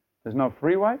nothing. There's no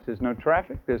freeways, there's no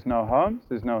traffic, there's no homes,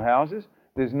 there's no houses,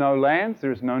 there's no lands,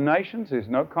 there's no nations, there's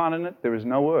no continent, there is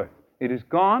no earth. It is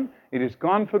gone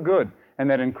for good. And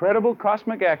that incredible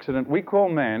cosmic accident we call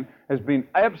man has been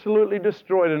absolutely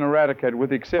destroyed and eradicated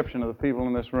with the exception of the people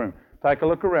in this room. Take a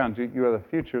look around you. You are the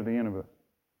future of the universe.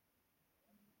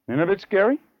 Isn't it a bit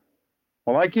scary?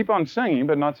 Well, I keep on singing,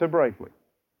 but not so bravely.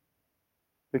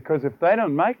 Because if they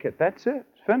don't make it, that's it.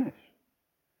 It's finished.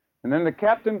 And then the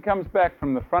captain comes back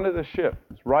from the front of the ship.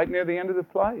 It's right near the end of the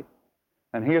play.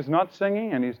 And he is not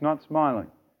singing and he's not smiling.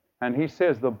 And he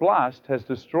says, the blast has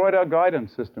destroyed our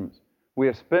guidance systems. We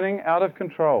are spinning out of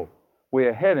control. We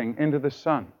are heading into the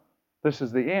sun. This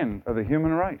is the end of the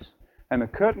human race. And the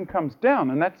curtain comes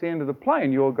down, and that's the end of the play,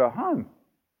 and you all go home.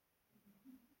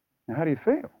 Now, how do you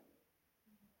feel?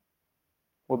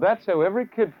 Well, that's how every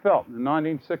kid felt in the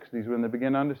 1960s when they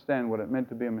began to understand what it meant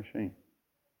to be a machine.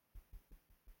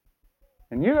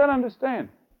 And you got to understand,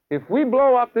 if we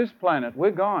blow up this planet,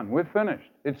 we're gone. We're finished.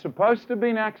 It's supposed to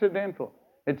be accidental.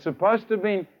 It's supposed to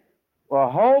be a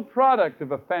whole product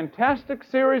of a fantastic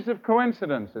series of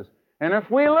coincidences. And if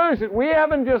we lose it, we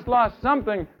haven't just lost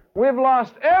something, we've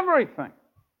lost everything.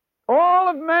 All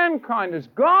of mankind is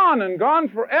gone and gone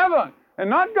forever. And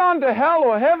not gone to hell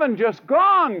or heaven, just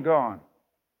gone.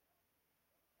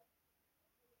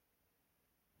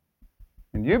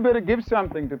 And you better give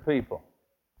something to people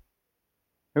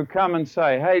who come and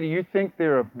say, hey, do you think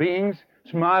there are beings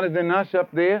smarter than us up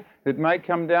there that may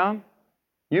come down?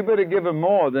 You better give them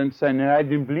more than say, no, I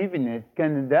don't believe in it. It's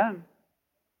kind of dumb.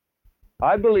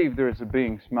 I believe there is a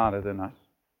being smarter than us,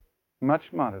 much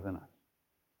smarter than us.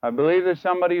 I believe there's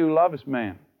somebody who loves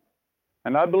man.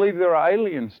 And I believe there are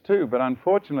aliens too, but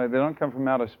unfortunately they don't come from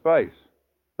outer space.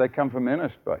 They come from inner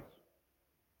space.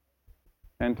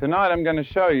 And tonight I'm going to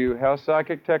show you how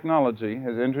psychic technology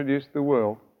has introduced the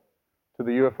world to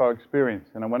the UFO experience.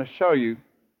 And I want to show you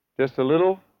just a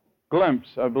little glimpse,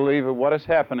 I believe, of what is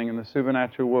happening in the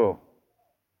supernatural world.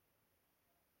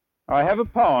 I have a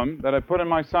poem that I put in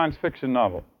my science fiction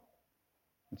novel.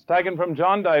 It's taken from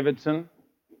John Davidson.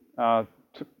 I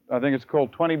think it's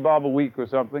called 20 Bob a Week or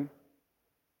something.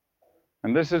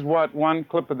 And this is what one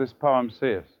clip of this poem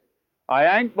says.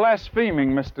 I ain't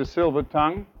blaspheming, Mr. Silver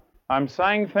Tongue. I'm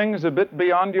saying things a bit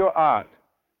beyond your art.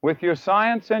 with your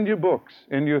science and your books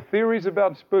and your theories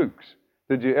about spooks,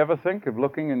 did you ever think of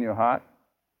looking in your heart?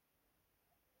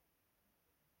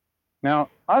 Now,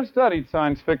 I've studied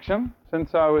science fiction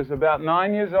since I was about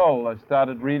 9 years old. I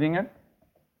started reading it,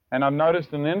 and I've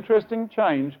noticed an interesting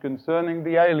change concerning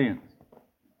the aliens.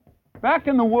 Back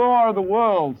in the War of the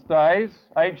Worlds days,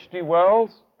 H.G. Wells,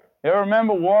 you ever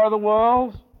remember War of the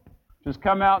Worlds? Which has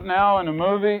come out now in a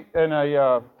movie, in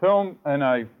a film, in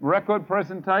a record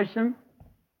presentation.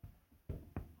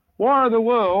 War of the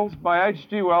Worlds by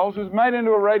H.G. Wells was made into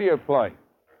a radio play.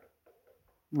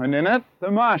 And in it,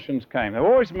 the Martians came. There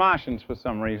were always Martians for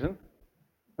some reason.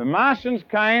 The Martians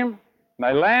came,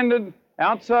 they landed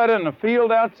outside in a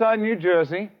field outside New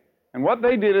Jersey, and what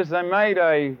they did is they made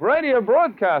a radio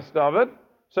broadcast of it,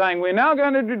 saying, we're now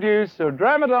going to introduce a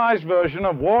dramatized version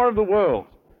of War of the Worlds.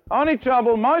 Only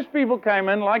trouble, most people came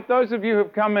in, like those of you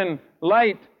who've come in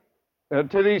late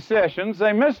to these sessions,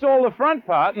 they missed all the front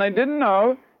part, and they didn't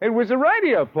know it was a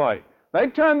radio play. They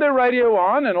turned their radio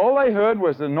on, and all they heard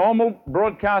was the normal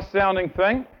broadcast-sounding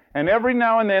thing, and every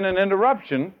now and then an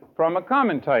interruption from a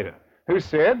commentator who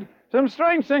said, some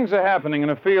strange things are happening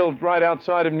in a field right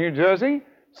outside of New Jersey.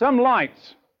 Some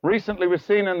lights recently were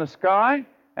seen in the sky,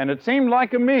 and it seemed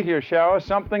like a meteor shower.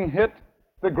 Something hit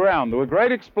the ground. There were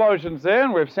great explosions there,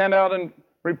 and we've sent out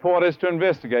reporters to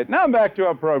investigate. Now back to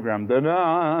our program.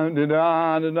 Da-da,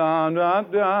 da-da, da-da,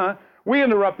 da-da. We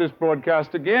interrupt this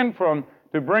broadcast again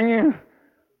to bring you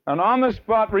an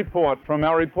on-the-spot report from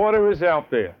our reporter who's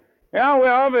out there. Yeah,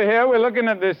 we're over here, we're looking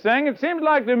at this thing. It seems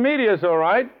like the meteor's all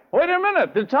right. Wait a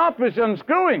minute, the top is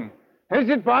unscrewing. Is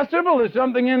it possible there's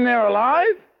something in there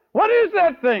alive? What is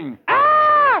that thing?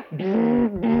 Ah!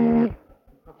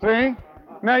 See?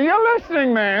 Now you're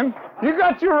listening, man. You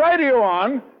got your radio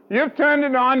on. You've turned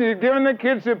it on. You've given the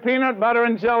kids their peanut butter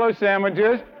and jello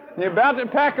sandwiches. You're about to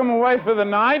pack them away for the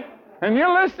night. And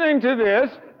you're listening to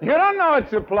this. You don't know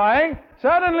it's a play.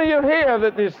 Suddenly you hear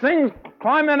that there's things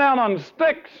climbing out on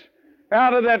sticks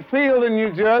out of that field in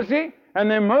New Jersey, and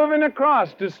they're moving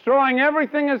across, destroying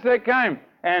everything as they came.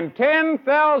 And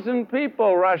 10,000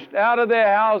 people rushed out of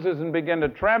their houses and began to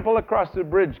trample across the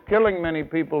bridge, killing many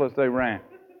people as they ran.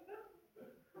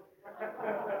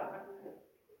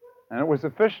 And it was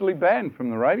officially banned from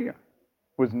the radio.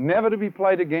 It was never to be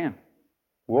played again.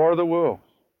 War of the Worlds,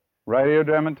 radio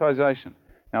dramatization.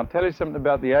 Now, I'll tell you something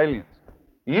about the aliens.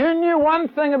 You knew one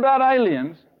thing about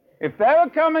aliens. If they were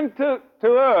coming to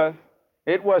Earth,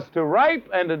 it was to rape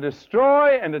and to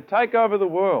destroy and to take over the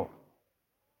world.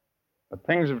 But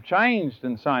things have changed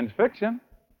in science fiction.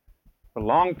 For a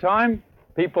long time,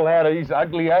 people had these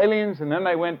ugly aliens, and then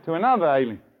they went to another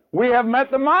alien. We have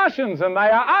met the Martians, and they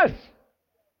are us,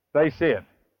 they said.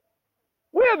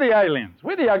 We're the aliens.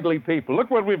 We're the ugly people. Look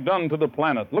what we've done to the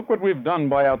planet. Look what we've done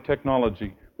by our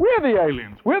technology. We're the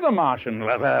aliens. We're the Martians.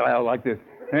 Like this.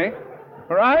 Eh?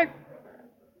 Right?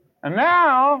 And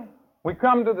now we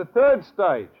come to the third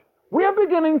stage. We're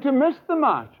beginning to miss the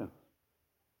Martians.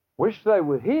 Wish they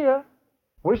were here.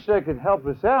 Wish they could help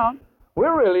us out.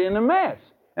 We're really in a mess.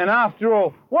 And after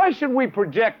all, why should we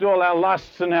project all our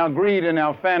lusts and our greed and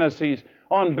our fantasies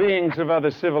on beings of other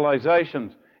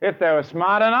civilizations? If they were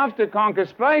smart enough to conquer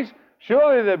space,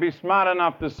 surely they'd be smart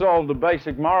enough to solve the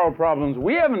basic moral problems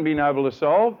we haven't been able to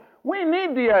solve. We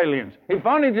need the aliens. If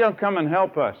only they'll come and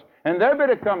help us. And they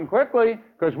better come quickly,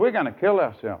 because we're going to kill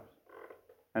ourselves.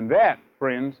 And that,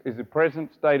 friends, is the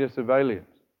present status of aliens.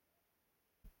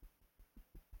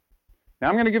 Now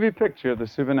I'm going to give you a picture of the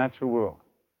supernatural world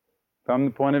from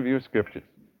the point of view of Scriptures.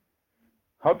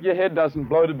 Hope your head doesn't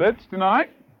blow to bits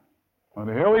tonight. Well,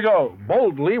 here we go.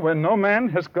 Boldly where no man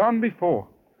has gone before.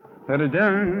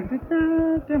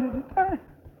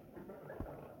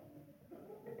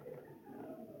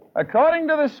 According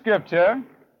to the Scripture,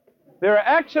 there are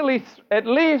actually at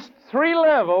least 3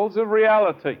 levels of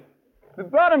reality. The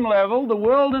bottom level, the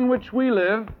world in which we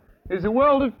live, is a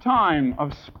world of time,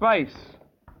 of space,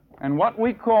 and what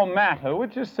we call matter,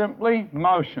 which is simply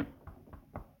motion.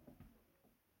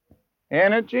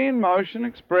 Energy and motion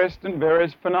expressed in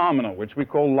various phenomena, which we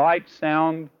call light,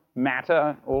 sound,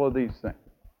 matter, all of these things.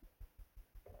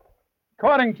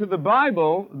 According to the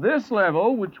Bible, this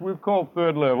level, which we call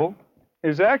third level,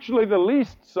 is actually the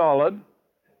least solid,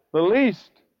 the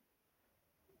least,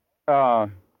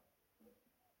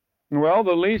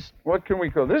 what can we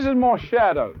call it? This is more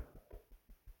shadow.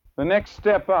 The next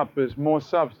step up is more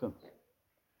substance.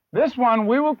 This one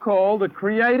we will call the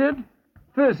created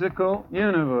physical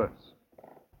universe.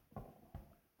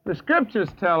 The Scriptures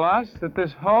tell us that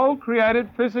this whole created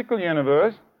physical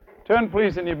universe, turn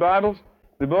please in your Bibles,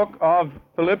 the book of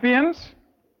Philippians.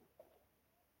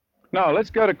 No, let's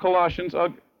go to Colossians.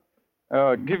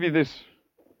 give you this,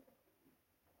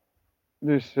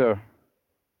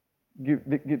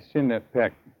 send that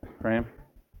pack, Graham.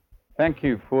 Thank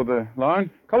you for the loan.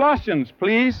 Colossians,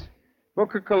 please.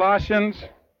 Book of Colossians.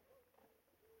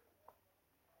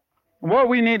 What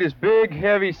we need is big,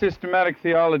 heavy, systematic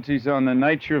theologies on the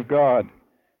nature of God,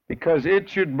 because it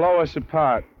should blow us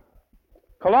apart.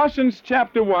 Colossians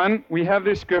chapter 1, we have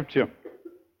this scripture.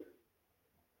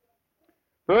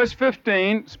 Verse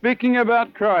 15, speaking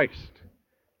about Christ,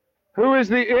 who is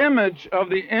the image of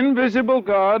the invisible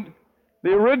God,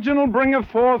 the original bringer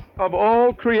forth of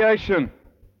all creation.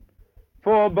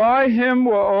 For by him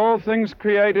were all things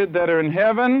created that are in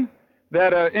heaven,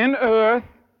 that are in earth,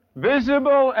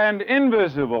 visible and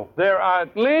invisible. There are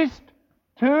at least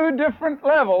two different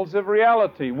levels of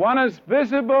reality. One is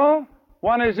visible,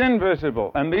 one is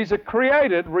invisible, and these are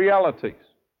created realities.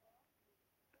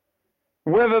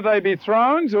 Whether they be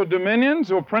thrones or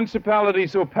dominions or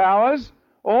principalities or powers,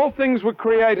 all things were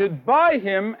created by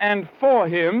him and for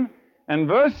him. And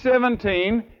verse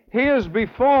 17, he is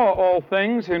before all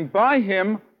things, and by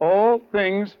him all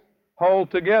things hold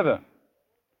together.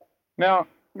 Now,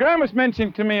 Graham was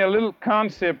mentioning to me a little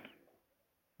concept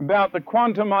about the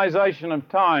quantumization of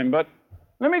time, but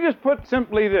let me just put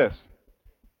simply this.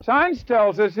 Science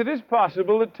tells us it is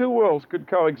possible that two worlds could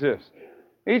coexist.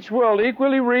 Each world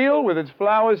equally real with its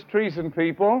flowers, trees, and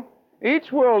people,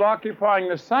 each world occupying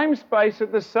the same space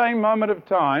at the same moment of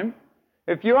time.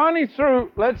 If you only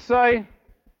threw, let's say,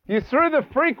 you threw the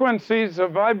frequencies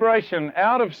of vibration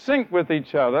out of sync with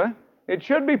each other, it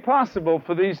should be possible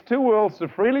for these two worlds to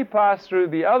freely pass through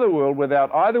the other world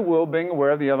without either world being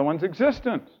aware of the other one's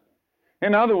existence.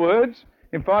 In other words,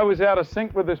 if I was out of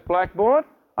sync with this blackboard,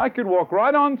 I could walk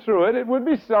right on through it. It would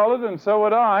be solid, and so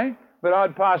would I, but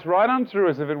I'd pass right on through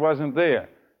as if it wasn't there.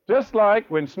 Just like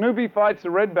when Snoopy fights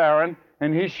the Red Baron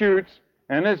and he shoots,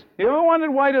 and you ever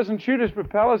wondered why he doesn't shoot his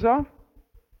propellers off?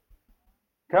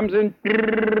 Comes in,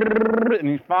 and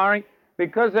he's firing,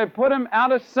 because they put him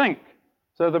out of sync.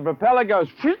 So the propeller goes,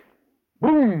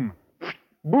 boom,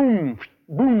 boom,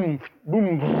 boom,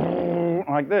 boom,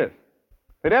 like this.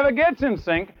 If it ever gets in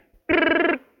sync,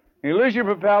 you lose your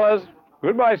propellers.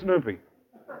 Goodbye, Snoopy.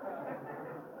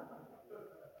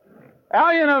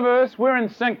 Our universe, we're in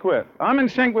sync with. I'm in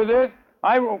sync with it.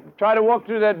 I try to walk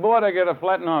through that board, I get a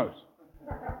flat nose.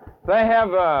 They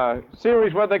have a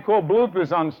series, what they call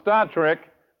bloopers on Star Trek,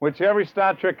 which every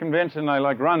Star Trek convention I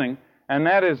like running, and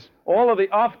that is all of the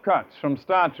offcuts from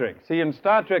Star Trek. See, in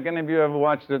Star Trek, any of you ever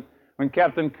watched it, when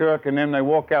Captain Kirk and then they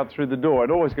walk out through the door,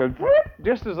 it always goes whoop,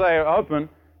 just as they open,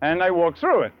 and they walk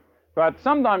through it. But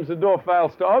sometimes the door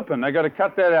fails to open. They've got to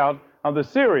cut that out of the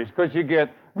series, because you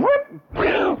get whoop,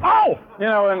 oh! You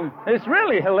know, and it's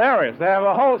really hilarious. They have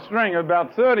a whole string of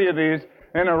about 30 of these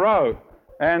in a row.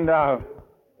 And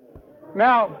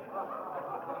now,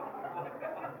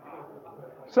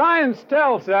 science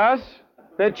tells us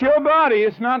that your body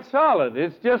is not solid.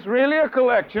 It's just really a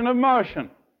collection of motion.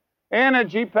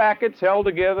 Energy packets held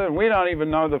together, and we don't even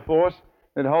know the force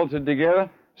that holds it together.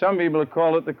 Some people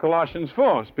call it the Colossians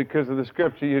force because of the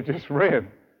scripture you just read.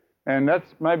 And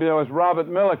maybe that was Robert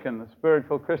Millikan, the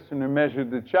spiritual Christian who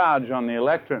measured the charge on the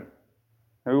electron,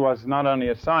 who was not only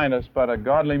a scientist but a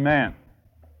godly man.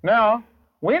 Now,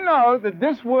 we know that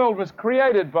this world was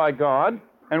created by God,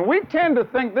 and we tend to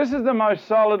think this is the most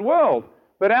solid world.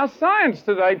 But our science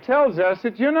today tells us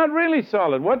that you're not really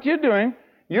solid. What you're doing,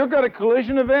 you've got a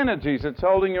collision of energies that's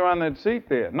holding you on that seat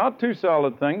there. Not two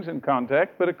solid things in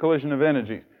contact, but a collision of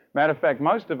energies. Matter of fact,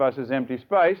 most of us is empty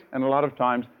space, and a lot of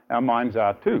times our minds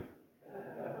are too.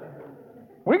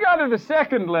 We go to the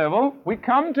second level. We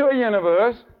come to a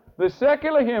universe the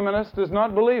secular humanist does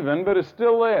not believe in, but is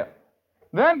still there.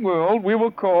 That world we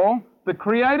will call the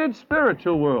created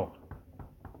spiritual world.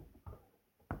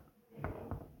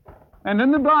 And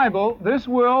in the Bible, this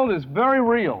world is very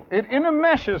real. It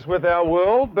intermeshes with our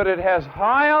world, but it has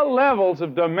higher levels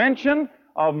of dimension,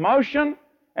 of motion,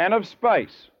 and of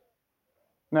space.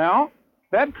 Now,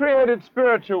 that created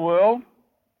spiritual world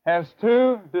has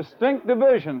two distinct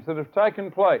divisions that have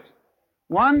taken place.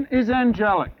 One is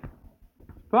angelic,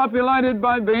 populated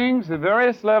by beings at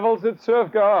various levels that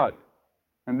serve God.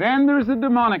 And then there's the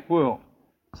demonic world.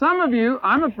 Some of you,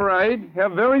 I'm afraid,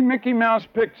 have very Mickey Mouse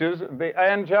pictures of the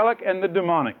angelic and the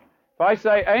demonic. If I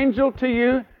say angel to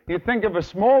you, you think of a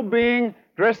small being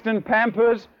dressed in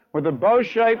pampers with a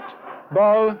bow-shaped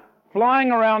bow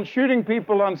flying around shooting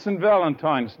people on St.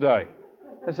 Valentine's Day.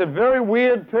 It's a very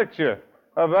weird picture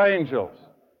of angels.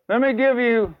 Let me give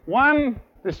you one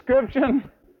description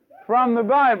from the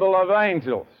Bible of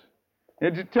angels.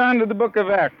 Would you turn to the book of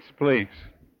Acts, please?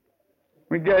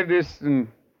 We gave this in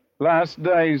last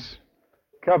day's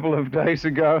a couple of days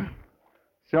ago,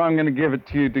 so I'm going to give it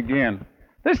to you again.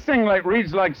 This thing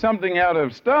reads like something out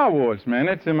of Star Wars, man.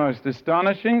 It's the most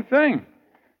astonishing thing.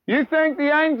 You think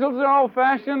the angels are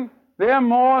old-fashioned? They're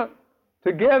more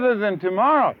together than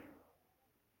tomorrow.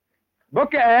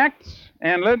 Book of Acts,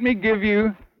 and let me give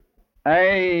you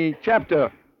a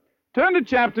chapter. Turn to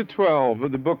chapter 12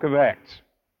 of the book of Acts.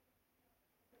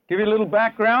 Give you a little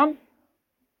background.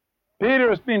 Peter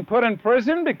has been put in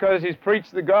prison because he's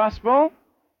preached the gospel.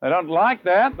 They don't like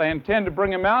that. They intend to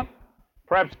bring him out,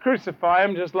 perhaps crucify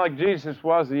him just like Jesus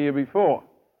was the year before.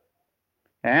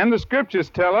 And the scriptures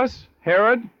tell us,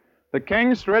 Herod, the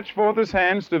king, stretched forth his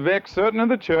hands to vex certain of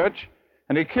the church,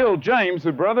 and he killed James,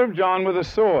 the brother of John, with a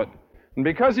sword. And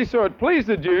because he saw it pleased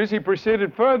the Jews, he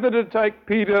proceeded further to take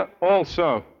Peter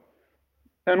also.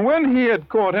 And when he had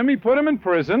caught him, he put him in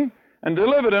prison and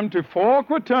delivered him to 4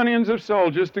 quaternions of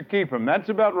soldiers to keep him. That's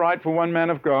about right for one man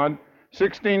of God,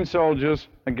 16 soldiers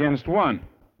against one,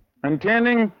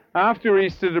 intending after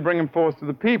Easter to bring him forth to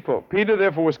the people. Peter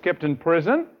therefore was kept in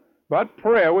prison, but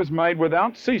prayer was made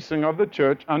without ceasing of the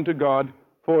church unto God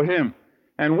for him.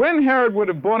 And when Herod would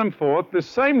have brought him forth, the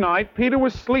same night Peter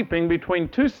was sleeping between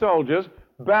 2 soldiers,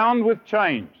 bound with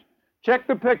chains. Check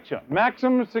the picture.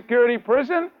 Maximum security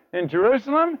prison in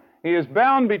Jerusalem. He is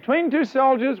bound between 2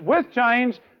 soldiers with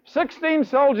chains, 16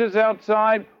 soldiers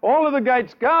outside, all of the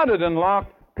gates guarded and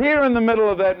locked, Peter in the middle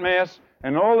of that mess,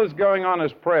 and all that's going on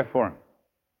is prayer for him.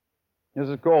 This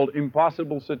is called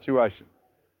impossible situation.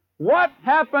 What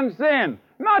happens then?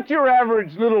 Not your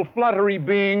average little fluttery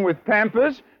being with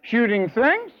pampers shooting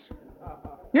things.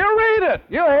 You read it.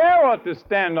 Your hair ought to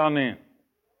stand on end.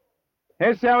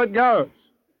 Here's how it goes.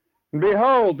 And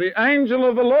behold, the angel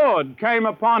of the Lord came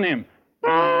upon him,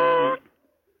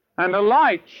 and a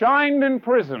light shined in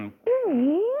prison.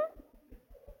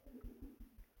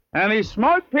 And he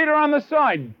smote Peter on the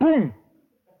side. Boom!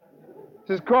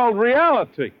 This is called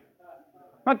reality.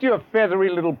 Not your feathery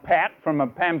little pat from a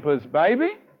Pampers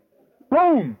baby.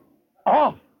 Boom!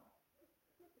 Oh!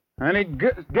 And he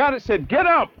got it, said, get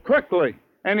up quickly.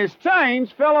 And his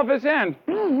chains fell off his hand.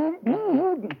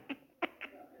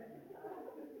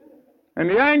 And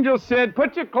the angel said,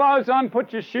 put your clothes on,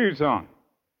 put your shoes on.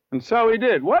 And so he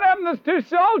did. What happened to those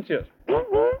 2 soldiers?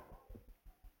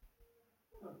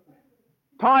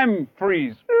 Time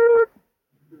freeze.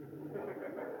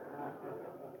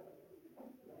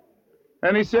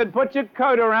 And he said, put your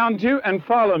coat around you and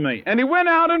follow me. And he went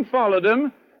out and followed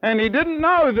him, and he didn't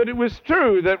know that it was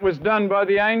true that was done by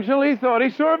the angel. He thought he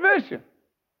saw a vision.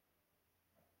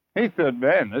 He thought,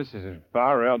 man, this is a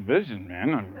far-out vision,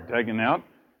 man. I'm taken out.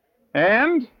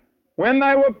 And when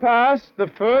they were past the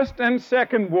first and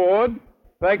second ward,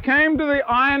 they came to the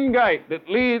iron gate that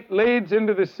leads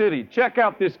into the city. Check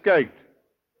out this gate,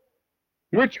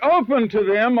 which opened to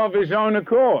them of his own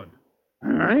accord.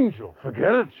 An angel,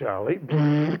 forget it, Charlie.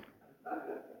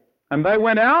 And they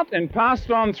went out and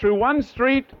passed on through one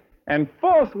street, and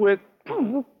forthwith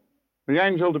the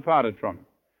angel departed from him.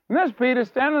 And there's Peter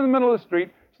standing in the middle of the street,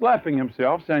 slapping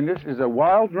himself, saying, this is a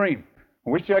wild dream.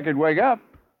 I wish I could wake up.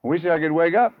 I wish I could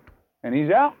wake up. And he's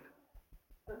out.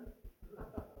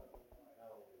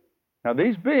 Now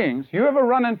these beings, you ever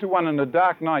run into one in a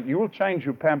dark night, you will change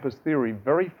your Pampers theory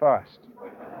very fast.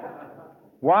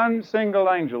 One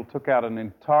single angel took out an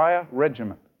entire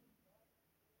regiment.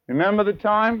 Remember the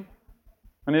time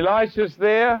when Elisha's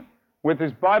there with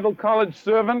his Bible college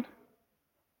servant,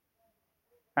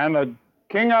 and the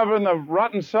king over on the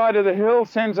rotten side of the hill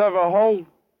sends over a whole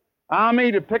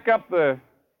army to pick up the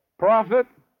prophet,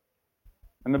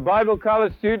 and the Bible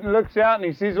college student looks out and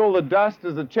he sees all the dust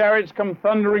as the chariots come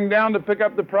thundering down to pick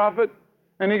up the prophet,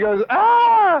 and he goes,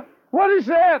 ah, what is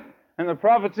that? And the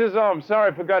prophet says, oh, I'm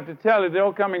sorry, I forgot to tell you, they're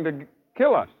all coming to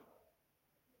kill us.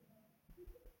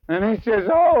 And he says,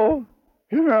 oh,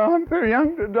 you know, I'm too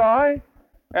young to die.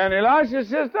 And Elisha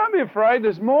says, don't be afraid,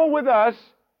 there's more with us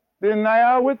than they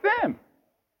are with them.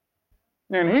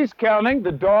 And he's counting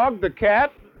the dog, the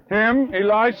cat, him,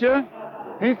 Elisha.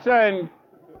 He's saying,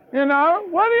 you know,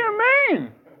 what do you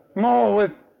mean? More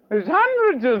with, there's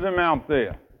hundreds of them out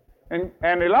there. And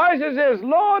Elisha says,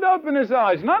 Lord, open his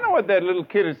eyes. And I know what that little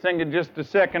kid is thinking just a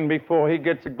second before he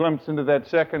gets a glimpse into that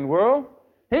second world.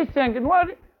 He's thinking,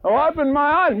 what? Oh, open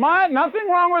my eyes. Nothing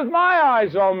wrong with my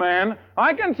eyes, old man.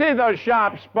 I can see those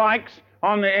sharp spikes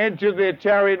on the edge of their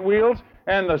chariot wheels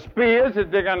and the spears that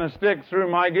they're going to stick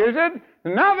through my gizzard.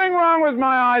 Nothing wrong with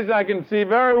my eyes. I can see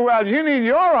very well. You need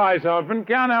your eyes open.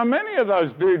 Count how many of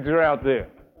those dudes are out there.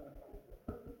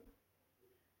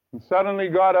 And suddenly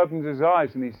God opens his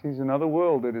eyes and he sees another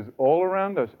world that is all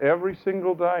around us every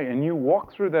single day. And you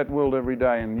walk through that world every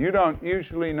day and you don't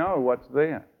usually know what's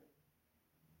there.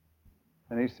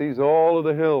 and he sees all of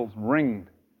the hills ringed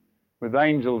with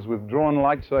angels with drawn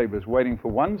lightsabers waiting for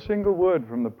one single word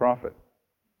from the prophet.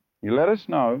 You let us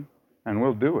know, and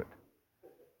we'll do it.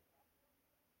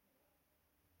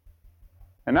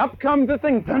 And up comes the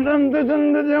thing. Dun, dun, dun,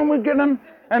 dun, dun, dun, we get them.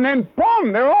 And then,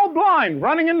 boom, they're all blind,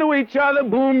 running into each other.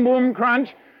 Boom, boom, crunch.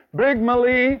 Big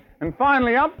melee. And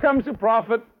finally, up comes the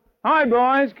prophet. Hi,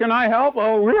 boys, can I help?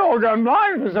 Oh, we all gone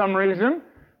blind for some reason.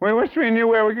 We wish we knew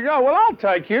where we could go. Well, I'll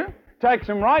take you. Takes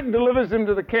him right and delivers him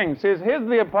to the king. Says, here's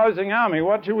the opposing army.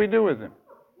 What should we do with him?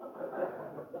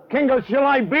 King goes, shall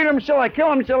I beat him? Shall I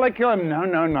kill him? Shall I kill him? No,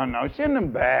 no, no, no. Send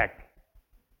him back.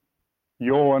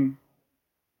 Yawn.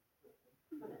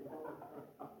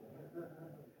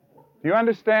 Do you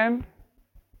understand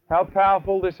how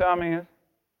powerful this army is?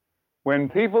 When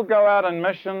people go out on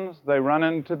missions, they run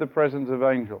into the presence of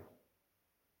angels.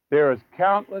 There is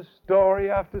countless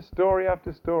story after story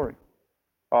after story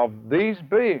of these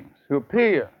beings who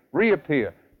appear,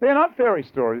 reappear. They're not fairy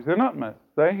stories. They're not myths.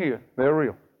 They're here. They're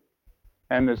real.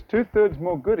 And there's 2/3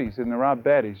 more goodies than there are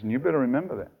baddies, and you better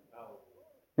remember that.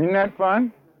 Isn't that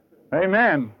fun?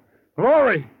 Amen.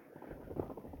 Glory.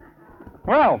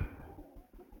 Well,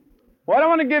 what I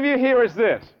want to give you here is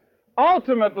this.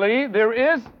 Ultimately, there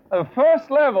is a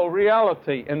first-level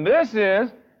reality, and this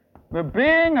is the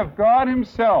being of God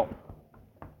himself.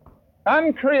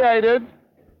 Uncreated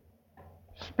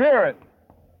spirit.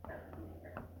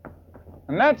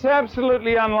 And that's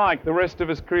absolutely unlike the rest of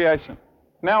his creation.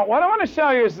 Now, what I want to show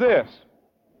you is this.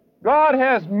 God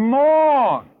has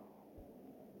more.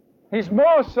 He's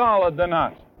more solid than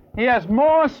us. He has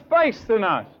more space than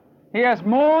us. He has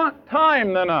more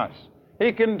time than us.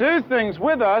 He can do things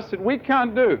with us that we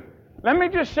can't do. Let me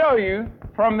just show you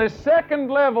from this second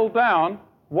level down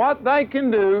what they can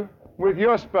do with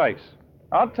your space.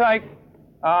 I'll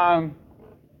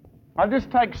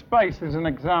just take space as an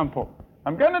example.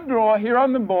 I'm going to draw here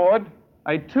on the board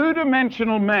a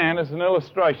two-dimensional man as an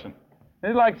illustration.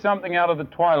 It's like something out of the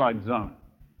Twilight Zone.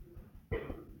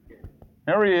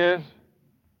 There he is,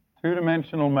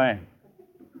 two-dimensional man.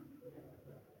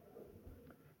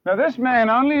 Now this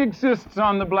man only exists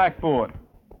on the blackboard.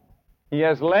 He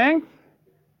has length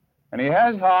and he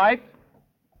has height,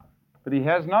 but he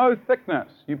has no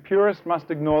thickness. You purists must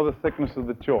ignore the thickness of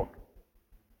the chalk.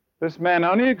 This man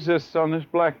only exists on this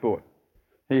blackboard.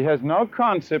 He has no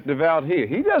concept of out here.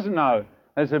 He doesn't know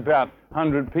there's about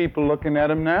 100 people looking at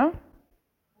him now.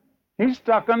 He's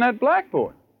stuck on that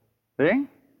blackboard. See?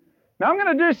 Now I'm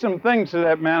going to do some things to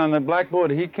that man on the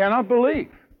blackboard he cannot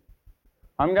believe.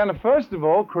 I'm going to first of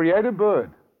all create a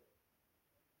bird.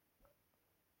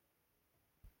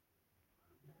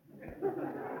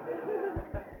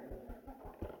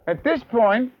 At this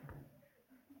point,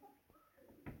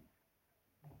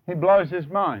 he blows his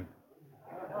mind.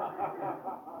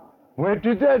 Where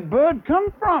did that bird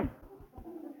come from?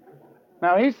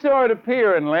 Now, he saw it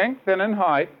appear in length and in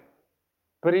height,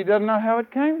 but he doesn't know how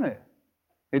it came there.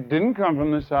 It didn't come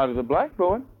from the side of the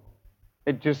blackboard.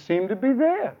 It just seemed to be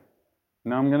there.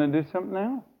 Now I'm going to do something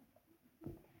else.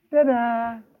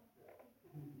 Ta-da!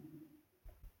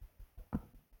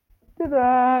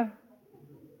 Ta-da!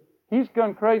 He's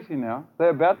gone crazy now. They're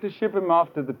about to ship him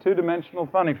off to the two-dimensional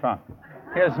funny farm.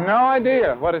 He has no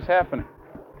idea what is happening.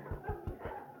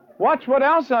 Watch what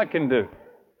else I can do.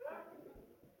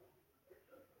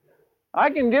 I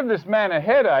can give this man a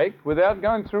headache without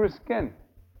going through his skin.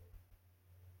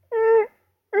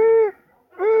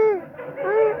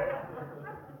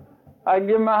 I can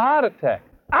give him a heart attack.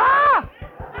 Ah!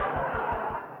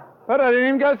 But I didn't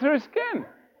even go through his skin.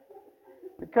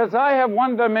 Because I have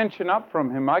one dimension up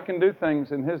from him, I can do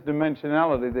things in his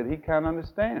dimensionality that he can't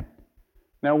understand.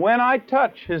 Now, when I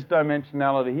touch his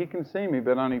dimensionality, he can see me,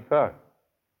 but only so.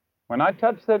 When I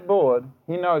touch that board,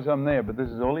 he knows I'm there, but this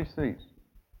is all he sees.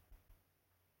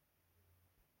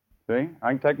 See? I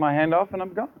can take my hand off and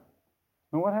I'm gone.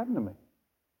 And what happened to me?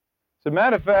 As a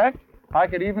matter of fact, I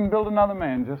could even build another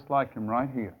man just like him right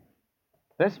here.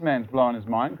 This man's blowing his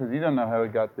mind because he doesn't know how he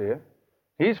got there.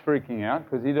 He's freaking out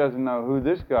because he doesn't know who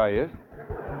this guy is.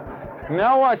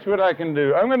 Now watch what I can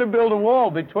do. I'm going to build a wall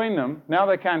between them. Now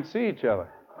they can't see each other.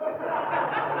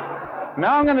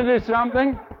 Now I'm going to do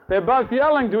something. They're both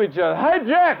yelling to each other. Hey,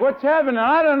 Jack, what's happening?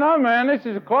 I don't know, man. This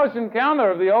is a close encounter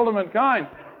of the ultimate kind.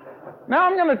 Now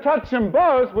I'm going to touch them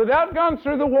both without going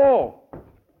through the wall.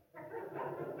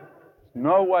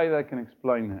 No way they can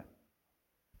explain that.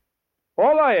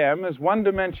 All I am is one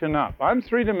dimension up. I'm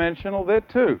three-dimensional, they're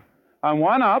two. I'm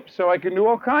one up, so I can do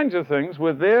all kinds of things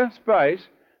with their space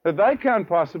that they can't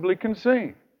possibly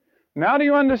conceive. Now do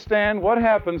you understand what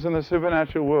happens in the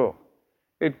supernatural world?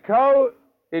 It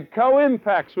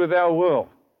co-impacts with our world.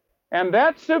 And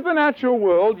that supernatural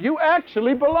world you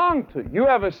actually belong to. You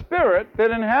have a spirit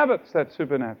that inhabits that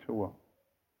supernatural world.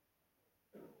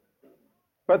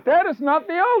 But that is not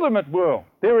the ultimate world.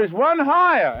 There is one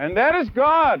higher, and that is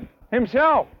God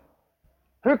Himself,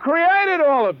 who created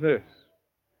all of this.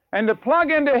 And to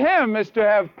plug into Him is to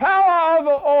have power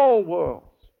over all worlds.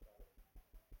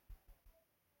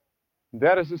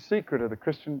 That is the secret of the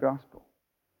Christian gospel.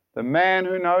 The man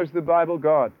who knows the Bible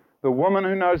God, the woman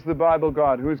who knows the Bible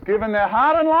God, who has given their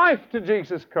heart and life to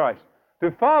Jesus Christ,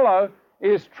 to follow,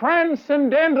 is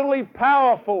transcendently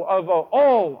powerful over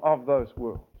all of those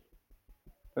worlds.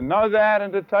 To know that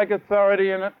and to take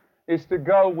authority in it is to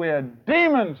go where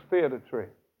demons fear to tread.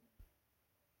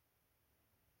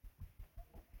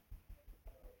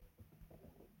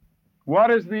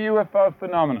 What is the UFO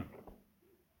phenomenon?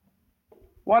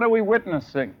 What are we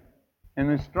witnessing in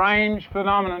this strange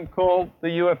phenomenon called the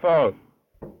UFO?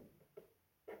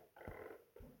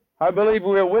 I believe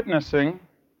we are witnessing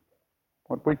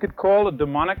what we could call a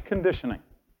demonic conditioning.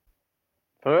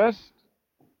 First,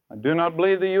 I do not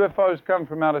believe the UFOs come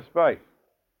from outer space.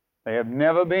 They have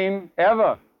never been,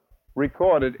 ever,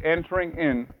 recorded entering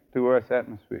into Earth's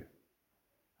atmosphere.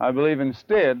 I believe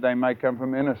instead they may come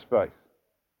from inner space.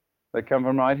 They come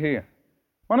from right here.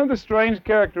 One of the strange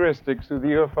characteristics of the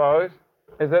UFOs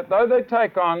is that though they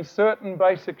take on certain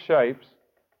basic shapes,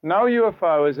 no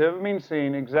UFO has ever been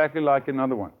seen exactly like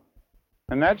another one.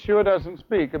 And that sure doesn't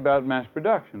speak about mass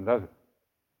production, does it?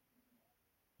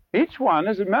 Each one,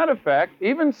 as a matter of fact,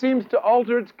 even seems to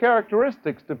alter its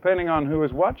characteristics depending on who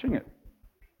is watching it.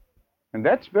 And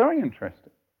that's very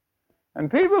interesting. And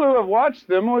people who have watched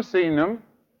them or seen them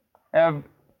have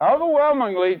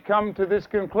overwhelmingly come to this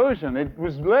conclusion. It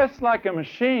was less like a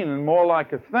machine and more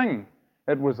like a thing.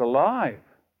 It was alive.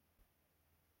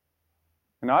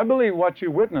 And I believe what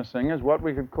you're witnessing is what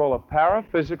we could call a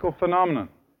paraphysical phenomenon.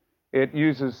 It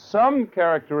uses some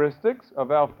characteristics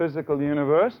of our physical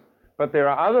universe, but there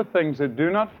are other things that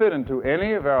do not fit into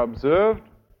any of our observed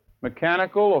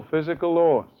mechanical or physical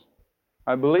laws.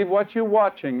 I believe what you're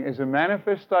watching is a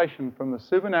manifestation from the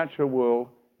supernatural world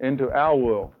into our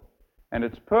world. And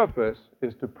its purpose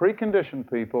is to precondition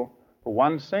people for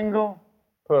one single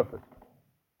purpose: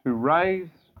 to raise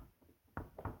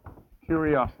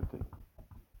curiosity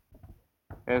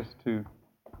as to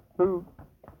who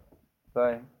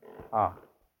they are.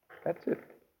 That's it.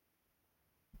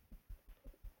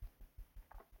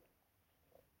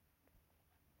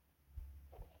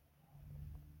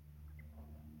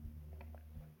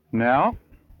 Now,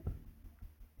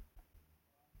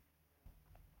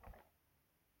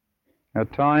 our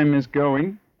time is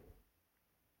going.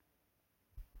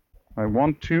 I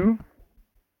want to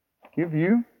give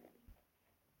you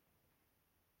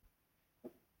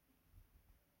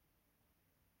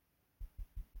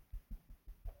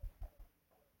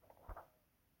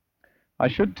I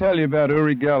should tell you about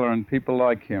Uri Geller and people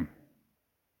like him,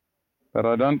 but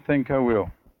I don't think I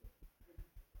will.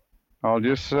 I'll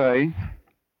just say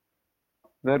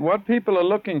that what people are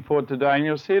looking for today, and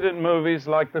you'll see it in movies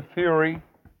like The Fury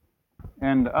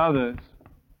and others,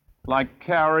 like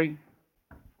Carrie,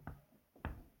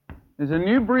 is a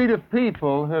new breed of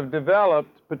people who have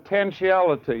developed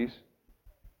potentialities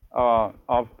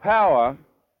of power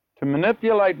to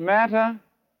manipulate matter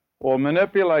or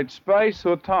manipulate space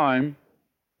or time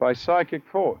by psychic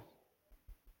force.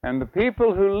 And the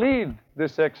people who lead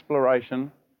this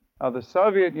exploration are the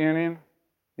Soviet Union,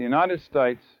 the United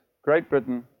States, Great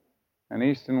Britain, and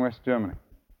East and West Germany.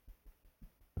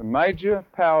 The major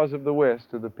powers of the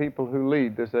West are the people who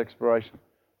lead this exploration.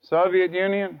 Soviet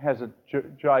Union has a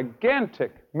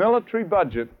gigantic military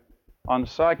budget on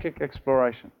psychic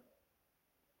exploration.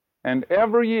 And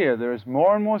every year there is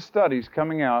more and more studies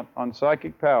coming out on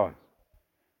psychic powers.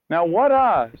 Now, what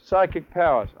are psychic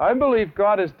powers? I believe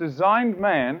God has designed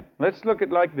man, let's look at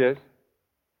it like this.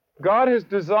 God has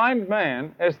designed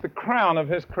man as the crown of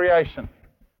his creation.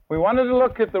 We wanted to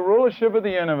look at the rulership of the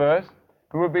universe.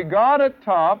 It would be God at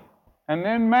top, and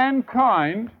then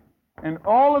mankind, and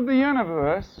all of the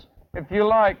universe, if you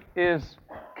like, is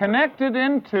connected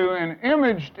into and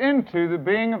imaged into the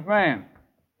being of man.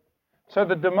 So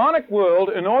the demonic world,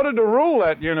 in order to rule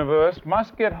that universe,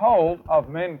 must get hold of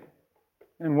men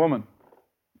and women.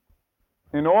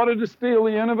 In order to steal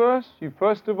the universe, you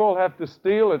first of all have to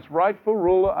steal its rightful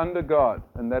ruler under God,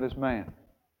 and that is man.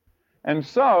 And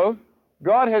so,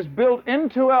 God has built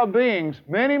into our beings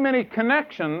many, many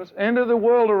connections into the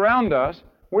world around us,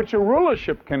 which are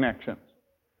rulership connections.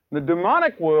 The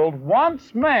demonic world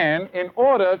wants man in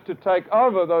order to take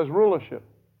over those rulership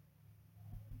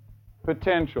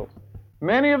potentials.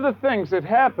 many of the things that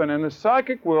happen in the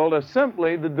psychic world are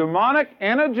simply the demonic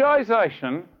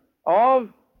energization of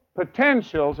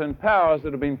potentials and powers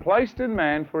that have been placed in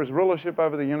man for his rulership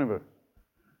over the universe.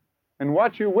 And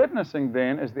what you're witnessing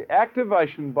then is the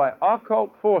activation by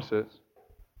occult forces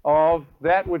of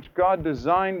that which God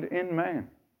designed in man.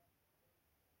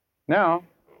 Now,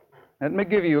 let me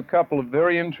give you a couple of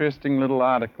very interesting little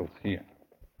articles here.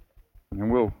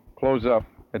 And we'll close up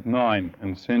at 9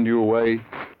 and send you away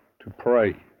to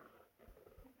pray.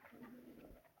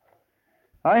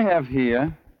 I have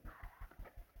here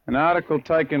an article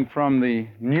taken from the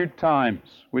New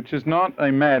Times, which is not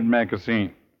a mad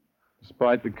magazine,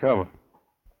 despite the cover.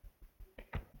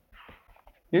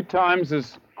 New Times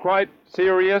is quite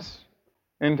serious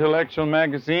intellectual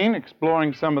magazine,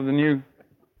 exploring some of the new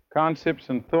concepts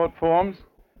and thought forms.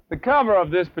 The cover of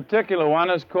this particular one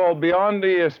is called Beyond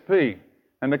ESP,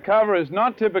 and the cover is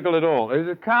not typical at all. It is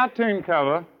a cartoon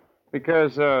cover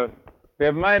because they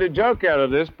have made a joke out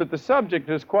of this, but the subject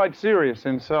is quite serious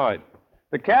inside.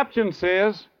 The caption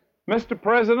says, "Mr.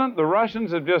 President, the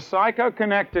Russians have just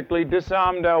psychokinetically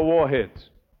disarmed our warheads."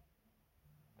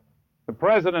 The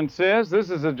president says, "This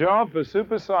is a job for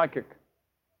super psychic."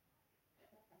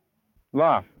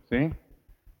 Laugh, see?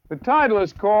 The title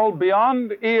is called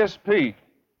Beyond ESP,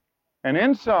 and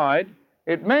inside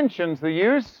it mentions the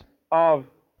use of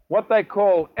what they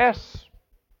call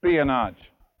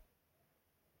espionage,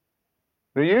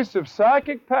 the use of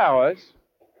psychic powers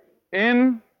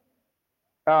in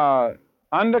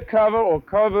undercover or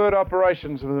covert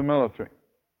operations of the military.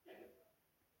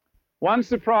 Once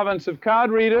the province of card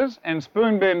readers and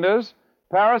spoon benders,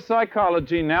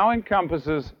 parapsychology now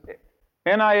encompasses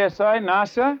NASA,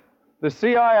 NASA, the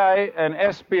CIA, and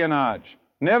espionage.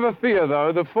 Never fear,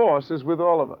 though, the force is with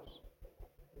all of us.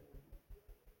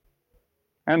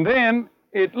 And then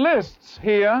it lists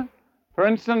here, for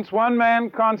instance, one man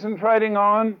concentrating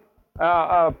on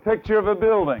a picture of a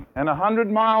building, and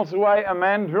 100 miles away, a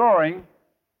man drawing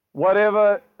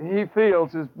whatever he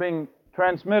feels is being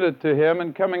transmitted to him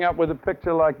and coming up with a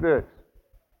picture like this.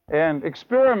 And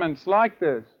experiments like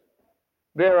this.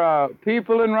 There are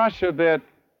people in Russia that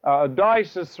a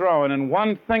dice is thrown, and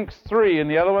one thinks 3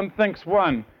 and the other one thinks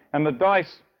 1, and the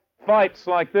dice fights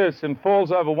like this and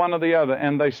falls over one or the other,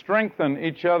 and they strengthen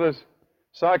each other's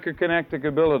psychokinetic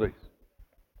abilities.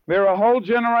 There are a whole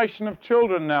generation of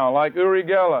children now, like Uri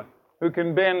Geller, who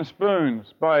can bend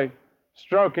spoons by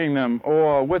stroking them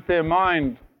or with their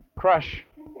mind crush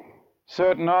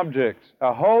certain objects.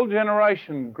 A whole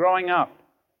generation growing up.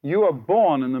 You are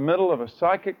born in the middle of a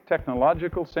psychic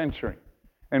technological century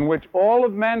in which all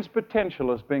of man's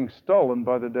potential is being stolen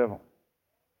by the devil.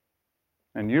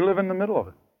 And you live in the middle of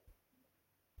it.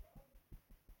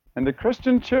 And the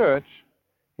Christian church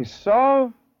is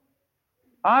so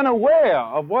unaware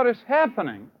of what is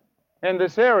happening in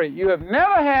this area. You have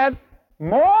never had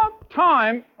more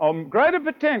time or greater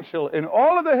potential in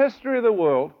all of the history of the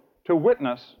world to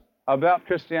witness about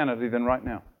Christianity than right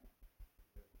now.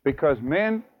 Because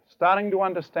men starting to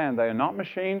understand they are not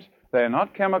machines, they are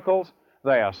not chemicals,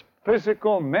 they are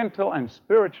physical, mental, and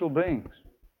spiritual beings.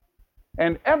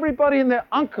 And everybody and their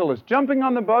uncle is jumping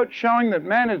on the boat showing that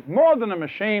man is more than a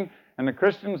machine, and the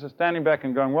Christians are standing back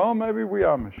and going, well, maybe we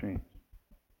are machines.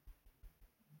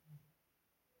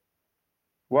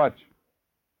 Watch.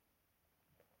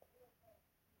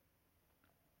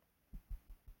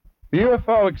 The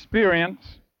UFO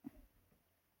experience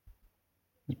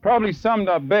is probably summed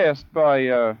up best by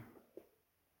the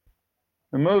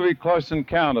movie Close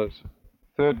Encounters,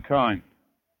 Third Kind.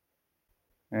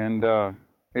 And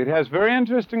it has very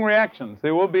interesting reactions.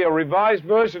 There will be a revised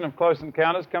version of Close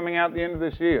Encounters coming out at the end of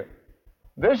this year.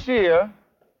 This year,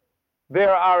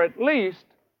 there are at least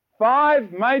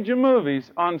 5 major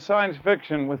movies on science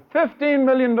fiction with $15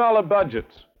 million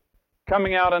budgets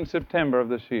coming out in September of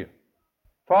this year.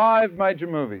 5 major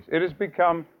movies. It has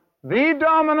become the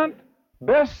dominant,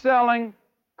 best-selling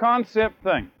concept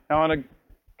thing. I want to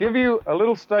give you a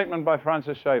little statement by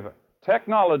Francis Schaeffer.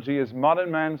 Technology is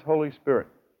modern man's Holy Spirit.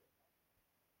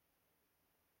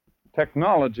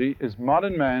 Technology is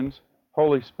modern man's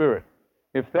Holy Spirit.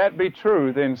 If that be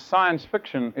true, then science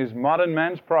fiction is modern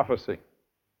man's prophecy.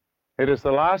 It is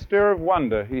the last era of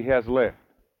wonder he has left.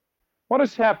 What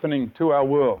is happening to our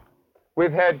world?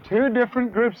 We've had 2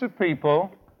 different groups of people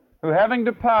who, having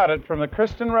departed from the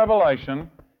Christian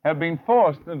revelation, have been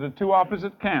forced into 2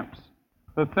 opposite camps.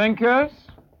 The thinkers,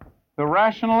 the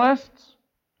rationalists,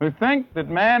 who think that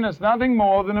man is nothing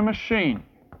more than a machine.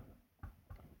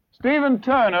 Stephen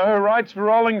Turner, who writes for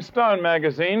Rolling Stone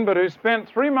magazine, but who spent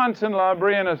 3 months in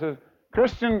Liberia and is a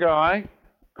Christian guy,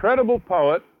 credible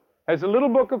poet, has a little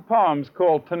book of poems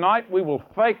called Tonight We Will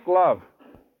Fake Love.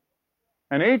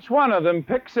 And each one of them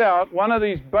picks out one of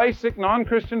these basic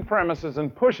non-Christian premises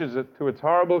and pushes it to its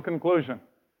horrible conclusion.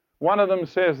 One of them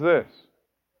says this: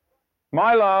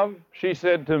 "My love," she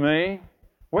said to me,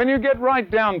 "when you get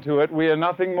right down to it, we are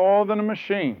nothing more than a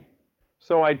machine.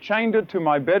 So I chained it to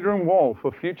my bedroom wall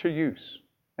for future use."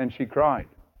 And she cried.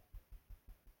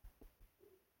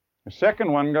 The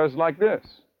second one goes like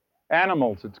this.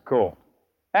 Animals, it's called.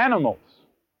 Animals.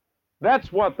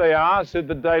 That's what they are, said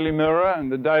the Daily Mirror and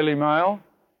the Daily Mail.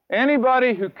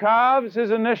 Anybody who carves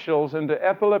his initials into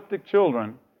epileptic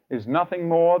children is nothing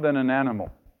more than an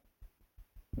animal.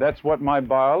 That's what my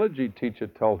biology teacher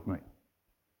told me.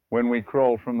 When we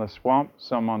crawl from the swamp,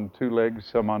 some on 2 legs,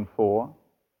 some on 4,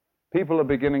 people are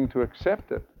beginning to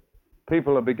accept it.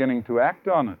 People are beginning to act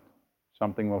on it.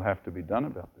 Something will have to be done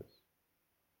about this.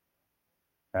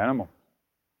 Animals.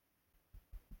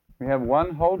 We have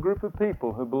one whole group of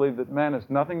people who believe that man is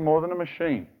nothing more than a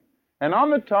machine. And on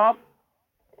the top,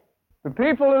 the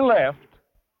people who left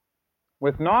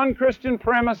with non-Christian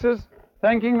premises,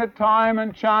 thinking that time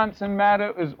and chance and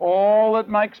matter is all that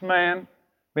makes man,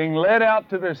 being led out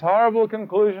to this horrible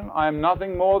conclusion, I am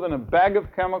nothing more than a bag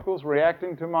of chemicals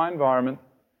reacting to my environment.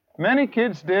 Many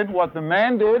kids did what the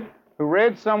man did who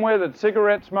read somewhere that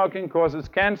cigarette smoking causes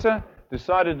cancer,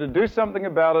 decided to do something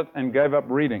about it, and gave up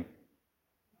reading.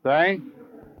 They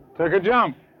took a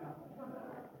jump.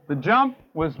 The jump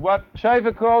was what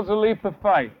Schaeffer calls a leap of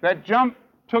faith. That jump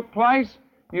took place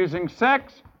using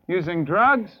sex, using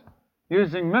drugs,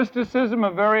 using mysticism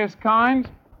of various kinds.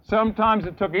 Sometimes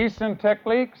it took Eastern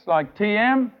techniques like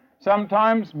TM.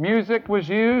 Sometimes music was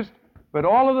used. But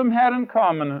all of them had in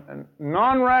common a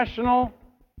non-rational,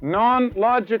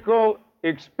 non-logical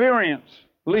experience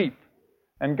leap.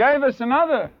 And gave us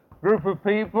another group of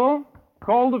people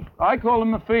called, I call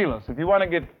them the feelers. If you want to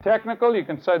get technical, you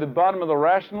can say the bottom of the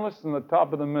rationalists and the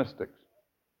top of the mystics.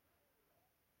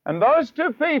 And those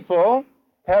two people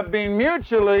have been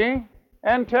mutually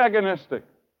antagonistic.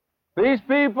 These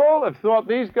people have thought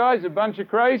these guys are a bunch of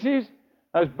crazies,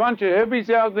 a bunch of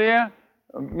hippies out there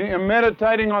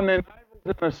meditating on their navels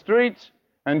in the streets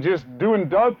and just doing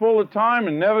dope all the time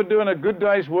and never doing a good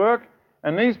day's work.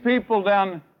 And these people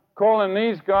down calling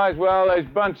these guys, well, there's a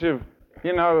bunch of,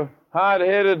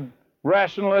 hard-headed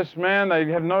rationalists, man. They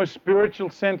have no spiritual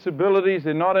sensibilities.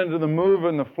 They're not into the move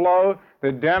and the flow.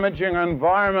 They're damaging our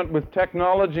environment with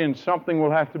technology, and something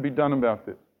will have to be done about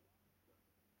this.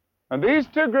 And these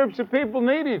two groups of people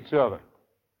need each other.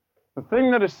 The thing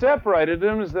that has separated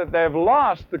them is that they've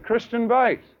lost the Christian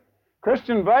base.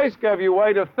 Christian base gave you a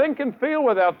way to think and feel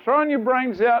without throwing your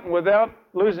brains out and without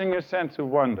losing your sense of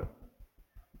wonder.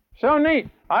 So neat.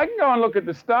 I can go and look at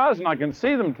the stars, and I can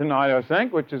see them tonight, I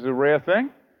think, which is a rare thing.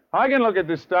 I can look at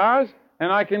the stars, and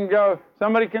I can go,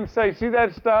 somebody can say, see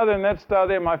that star there and that star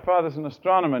there? My father's an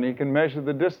astronomer, and he can measure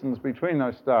the distance between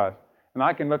those stars. And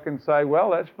I can look and say, well,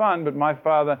 that's fun, but my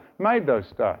father made those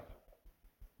stars.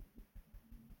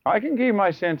 I can keep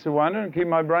my sense of wonder and keep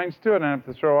my brains to it, and I have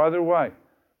to throw either way.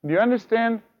 Do you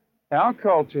understand? Our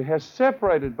culture has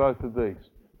separated both of these.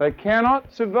 They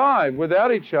cannot survive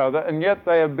without each other, and yet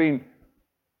they have been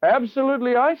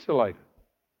absolutely isolated.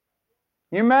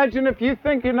 You imagine if you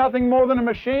think you're nothing more than a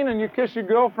machine and you kiss your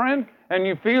girlfriend and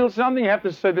you feel something, you have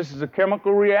to say this is a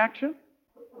chemical reaction?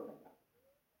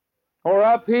 Or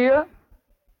up here,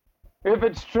 if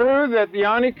it's true that you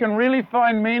only can really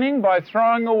find meaning by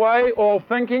throwing away all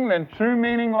thinking, then true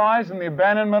meaning lies in the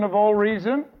abandonment of all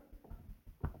reason.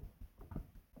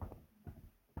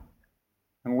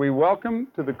 And we welcome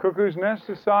to the Cuckoo's Nest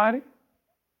Society.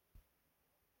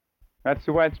 That's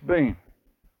the way it's been.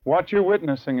 What you're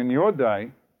witnessing in your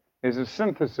day is a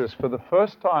synthesis for the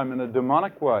first time in a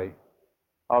demonic way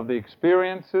of the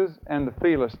experiences and the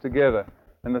feelers together.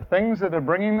 And the things that are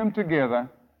bringing them together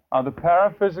are the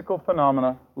paraphysical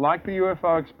phenomena, like the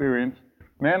UFO experience.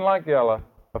 Men like Geller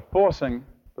are forcing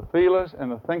the feelers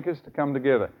and the thinkers to come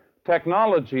together.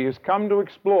 Technology has come to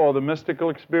explore the mystical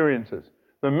experiences.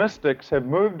 The mystics have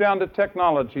moved down to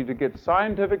technology to get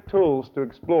scientific tools to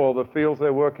explore the fields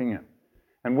they're working in.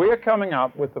 And we are coming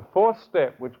up with the fourth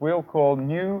step, which we'll call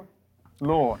New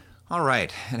Law. All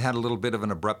right. It had a little bit of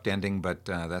an abrupt ending, but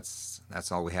that's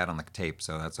all we had on the tape,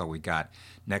 so that's all we got.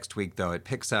 Next week, though, it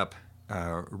picks up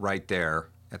right there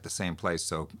at the same place.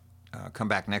 So come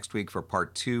back next week for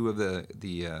part 2 of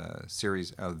the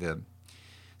series of the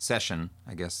sessions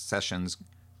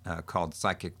called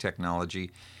Psychic Technology.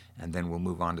 And then we'll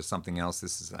move on to something else.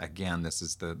 This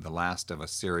is the last of a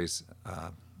series,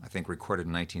 I think recorded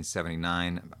in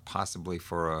 1979, possibly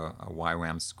for a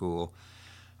YWAM school.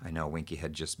 I know Winky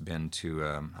had just been to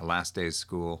a Last Days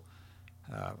school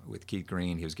with Keith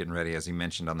Green. He was getting ready, as he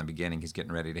mentioned on the beginning, he's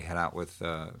getting ready to head out with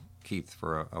Keith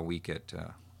for a week at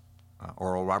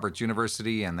Oral Roberts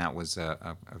University, and that was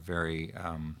a very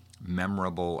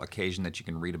memorable occasion that you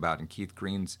can read about in Keith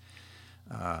Green's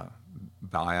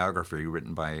biography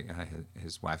written by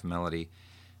his wife Melody,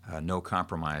 No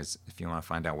Compromise, if you want to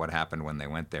find out what happened when they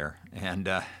went there. And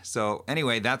so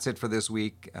anyway, that's it for this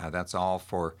week. That's all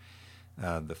for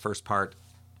the first part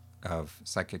of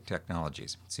Psychic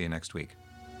Technologies. See you next week.